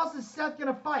 Who else is Seth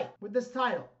gonna fight with this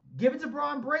title? Give it to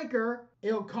Braun Breaker.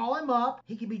 It'll call him up.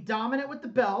 He can be dominant with the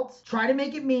belts. Try to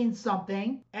make it mean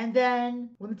something. And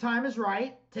then, when the time is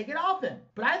right, take it off him.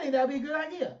 But I think that would be a good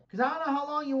idea. Because I don't know how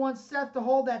long you want Seth to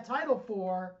hold that title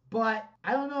for. But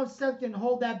I don't know if Seth can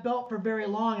hold that belt for very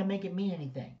long and make it mean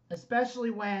anything. Especially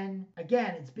when,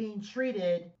 again, it's being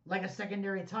treated like a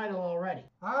secondary title already.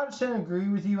 I understand and agree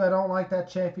with you. I don't like that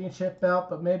championship belt,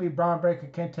 but maybe Braun Breaker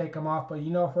can take him off. But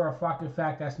you know for a fucking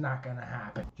fact that's not going to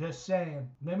happen. Just saying.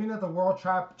 Maybe not the World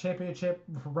Championship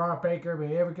for Braun Breaker, but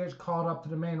he ever gets called up to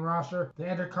the main roster, the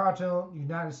Intercontinental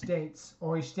United States,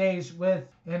 or he stays with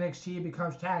NXT,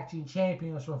 becomes tag team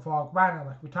champions with Falk Ryder,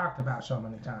 like we talked about so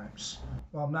many times.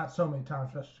 Well, not so many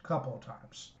times, just a couple of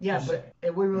times. Yeah, but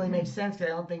it would really make sense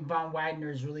because I don't think Von Wagner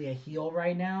is really a heel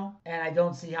right now, and I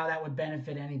don't see how that would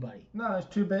benefit anybody. No,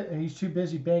 he's too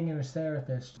busy banging his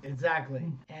therapist.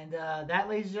 Exactly. And that,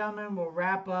 ladies and gentlemen, will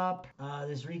wrap up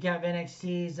this recap of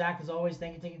NXT. Zach, as always,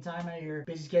 thank you for taking time out of your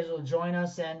busy schedule to join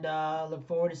us, and look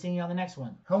forward to seeing you on the next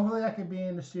one. Hopefully I can be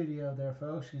in the studio there,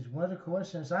 folks, because what a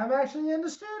coincidence. I'm actually in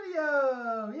the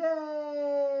studio!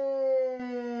 Yay!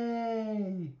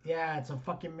 Yeah, it's a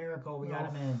fucking miracle we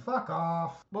got him in. Fuck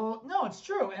off. Well, no, it's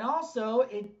true. And also,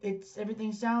 it's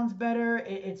everything sounds better.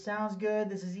 It sounds good.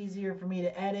 This is easier for me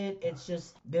to edit. It's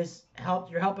just,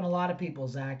 you're helping a lot of people,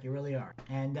 Zach. You really are.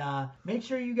 And make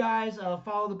sure you guys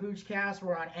follow the Boochcast.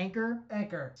 We're on Anchor,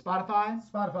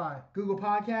 Spotify, Google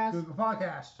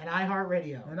Podcasts, and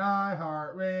iHeartRadio.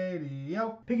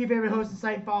 Pick your favorite hosting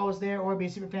site and follow us there, or be a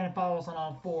super fan and follow us on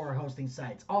all 4 hosting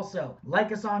sites. Also,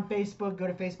 like us on Facebook. Go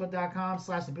to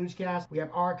facebook.com/the Boochcast. We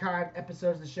have archived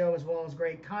episodes of the show as well as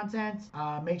great content.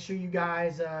 Make sure you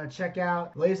guys check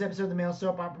out the latest episode of the Male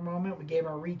Soap Opera Moment. We gave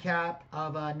our recap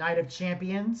of Night of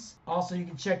Champions. Also, you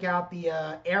can check out the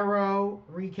Arrow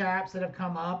recaps that have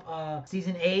come up.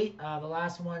 Season 8, the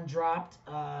last one dropped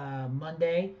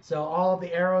Monday. So all of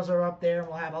the Arrows are up there, and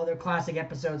we'll have other classic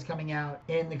episodes coming out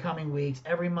in the coming weeks.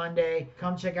 Every Monday,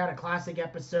 come check out a classic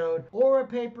episode or a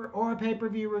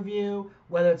pay-per-view review,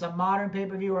 whether it's a modern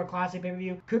pay-per-view or a classic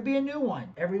pay-per-view. Could be a new one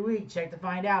every week. Check to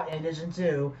find out, in addition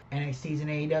to NXT's and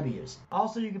AEW's.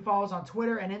 Also, you can follow us on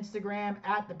Twitter and Instagram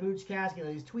at the Boochcast. Get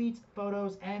these tweets,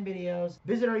 photos, and videos.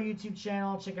 Visit our YouTube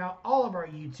channel. Check out all of our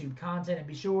YouTube content, and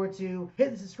be sure to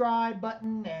hit the subscribe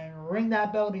button and ring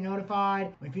that bell to be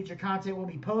notified when future content will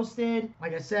be posted.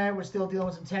 Like I said, we're still dealing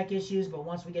with some tech issues, but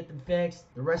once we get them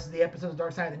fixed, the rest of the episodes of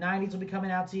Dark Side of the 90s will be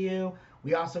coming out to you.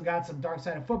 We also got some Dark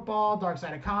Side of Football, Dark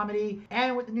Side of Comedy,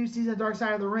 and with the new season of Dark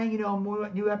Side of the Ring, more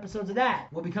new episodes of that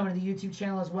will be coming to the YouTube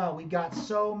channel as well. We got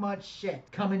so much shit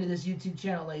coming to this YouTube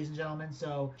channel, ladies and gentlemen,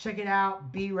 so check it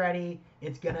out, be ready,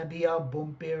 It's gonna be a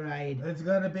bumpy ride. It's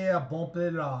gonna be a bumpy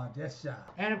ride, yes sir.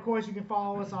 And of course, you can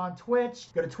follow us on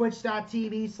Twitch. Go to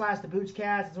twitch.tv/theboochcast.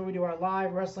 That's where we do our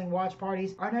live wrestling watch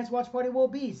parties. Our next watch party will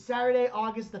be Saturday,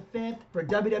 August the 5th for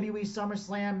WWE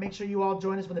SummerSlam. Make sure you all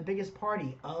join us for the biggest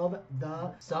party of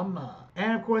the summer.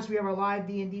 And of course, we have our live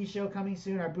D&D show coming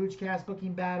soon, our Boochcast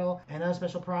booking battle, and another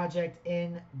special project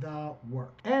in the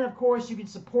work. And of course, you can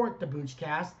support the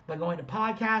Boochcast by going to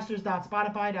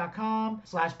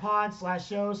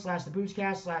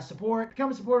podcasters.spotify.com/pod/show/theboochcast/support.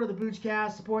 Become a supporter of the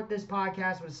Boochcast. Support this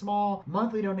podcast with a small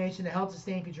monthly donation to help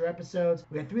sustain future episodes.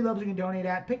 We have 3 levels you can donate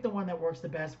at. Pick the one that works the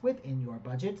best within your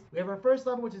budget. We have our first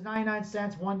level, which is 99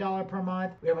 cents, $1 per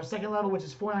month. We have our second level, which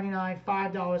is $4.99,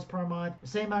 $5 per month. The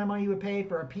same amount of money you would pay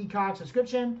for a Peacock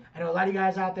subscription. I know a lot of you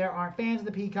guys out there aren't fans of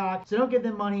the Peacock, so don't give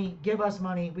them money. Give us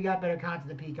money. We got better content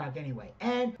than Peacock anyway.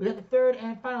 And we got the third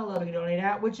and final level you can donate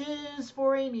at, which is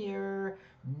for a mere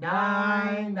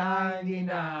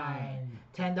 $9.99.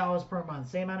 $10 per month.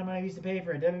 Same amount of money I used to pay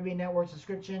for a WWE Network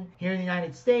subscription here in the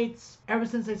United States. Ever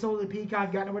since they sold the Peacock,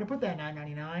 I've got nowhere to put that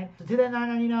 $9.99. So take that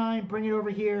 $9.99, bring it over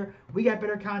here. We got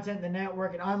better content in the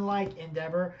network, and unlike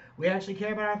Endeavor, we actually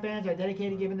care about our fans. Are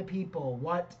dedicated to giving the people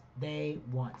what they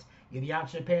want. You have the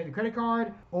option to pay with a credit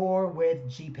card or with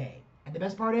GPay. And the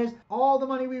best part is, all the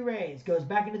money we raise goes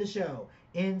back into the show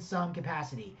in some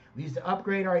capacity. We use to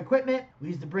upgrade our equipment, we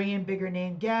use to bring in bigger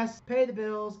name guests, pay the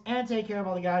bills, and take care of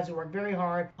all the guys who work very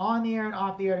hard on the air and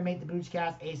off the air to make the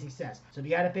Boochcast a success. So if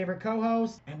you got a favorite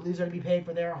co-host and believes they're to be paid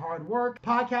for their hard work,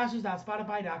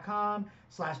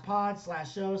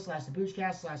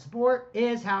 podcasters.spotify.com/pod/show/theboochcast/support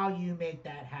is how you make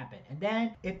that happen. And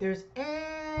then if there's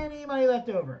any money left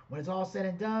over, when it's all said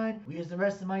and done, we use the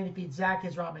rest of the money to feed Zach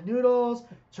his ramen noodles,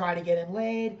 try to get him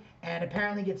laid, and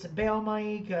apparently get some bail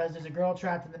money because there's a girl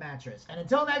trapped in the mattress. And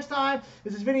until next time,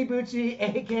 this is Vinny Bucci,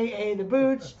 aka The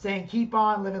Booch, saying keep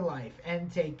on living life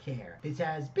and take care. This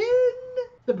has been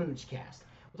The Boochcast.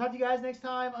 We'll talk to you guys next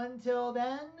time. Until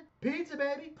then, pizza,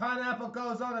 baby. Pineapple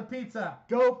goes on a pizza.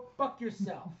 Go fuck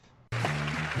yourself.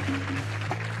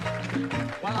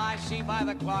 Well, I see by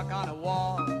the clock on a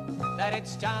wall that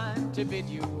it's time to bid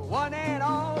you one and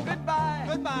all goodbye.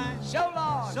 Goodbye. So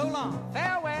long. So long.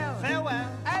 Farewell. Farewell.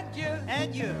 Adieu.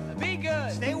 Adieu. Be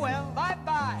good. Stay well.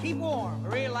 Bye-bye. Keep warm.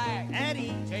 Relax. At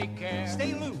ease. Take care.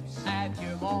 Stay loose.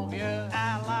 Adieu, mon vieux.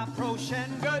 À la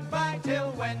prochaine. Goodbye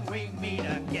till when we meet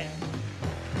again.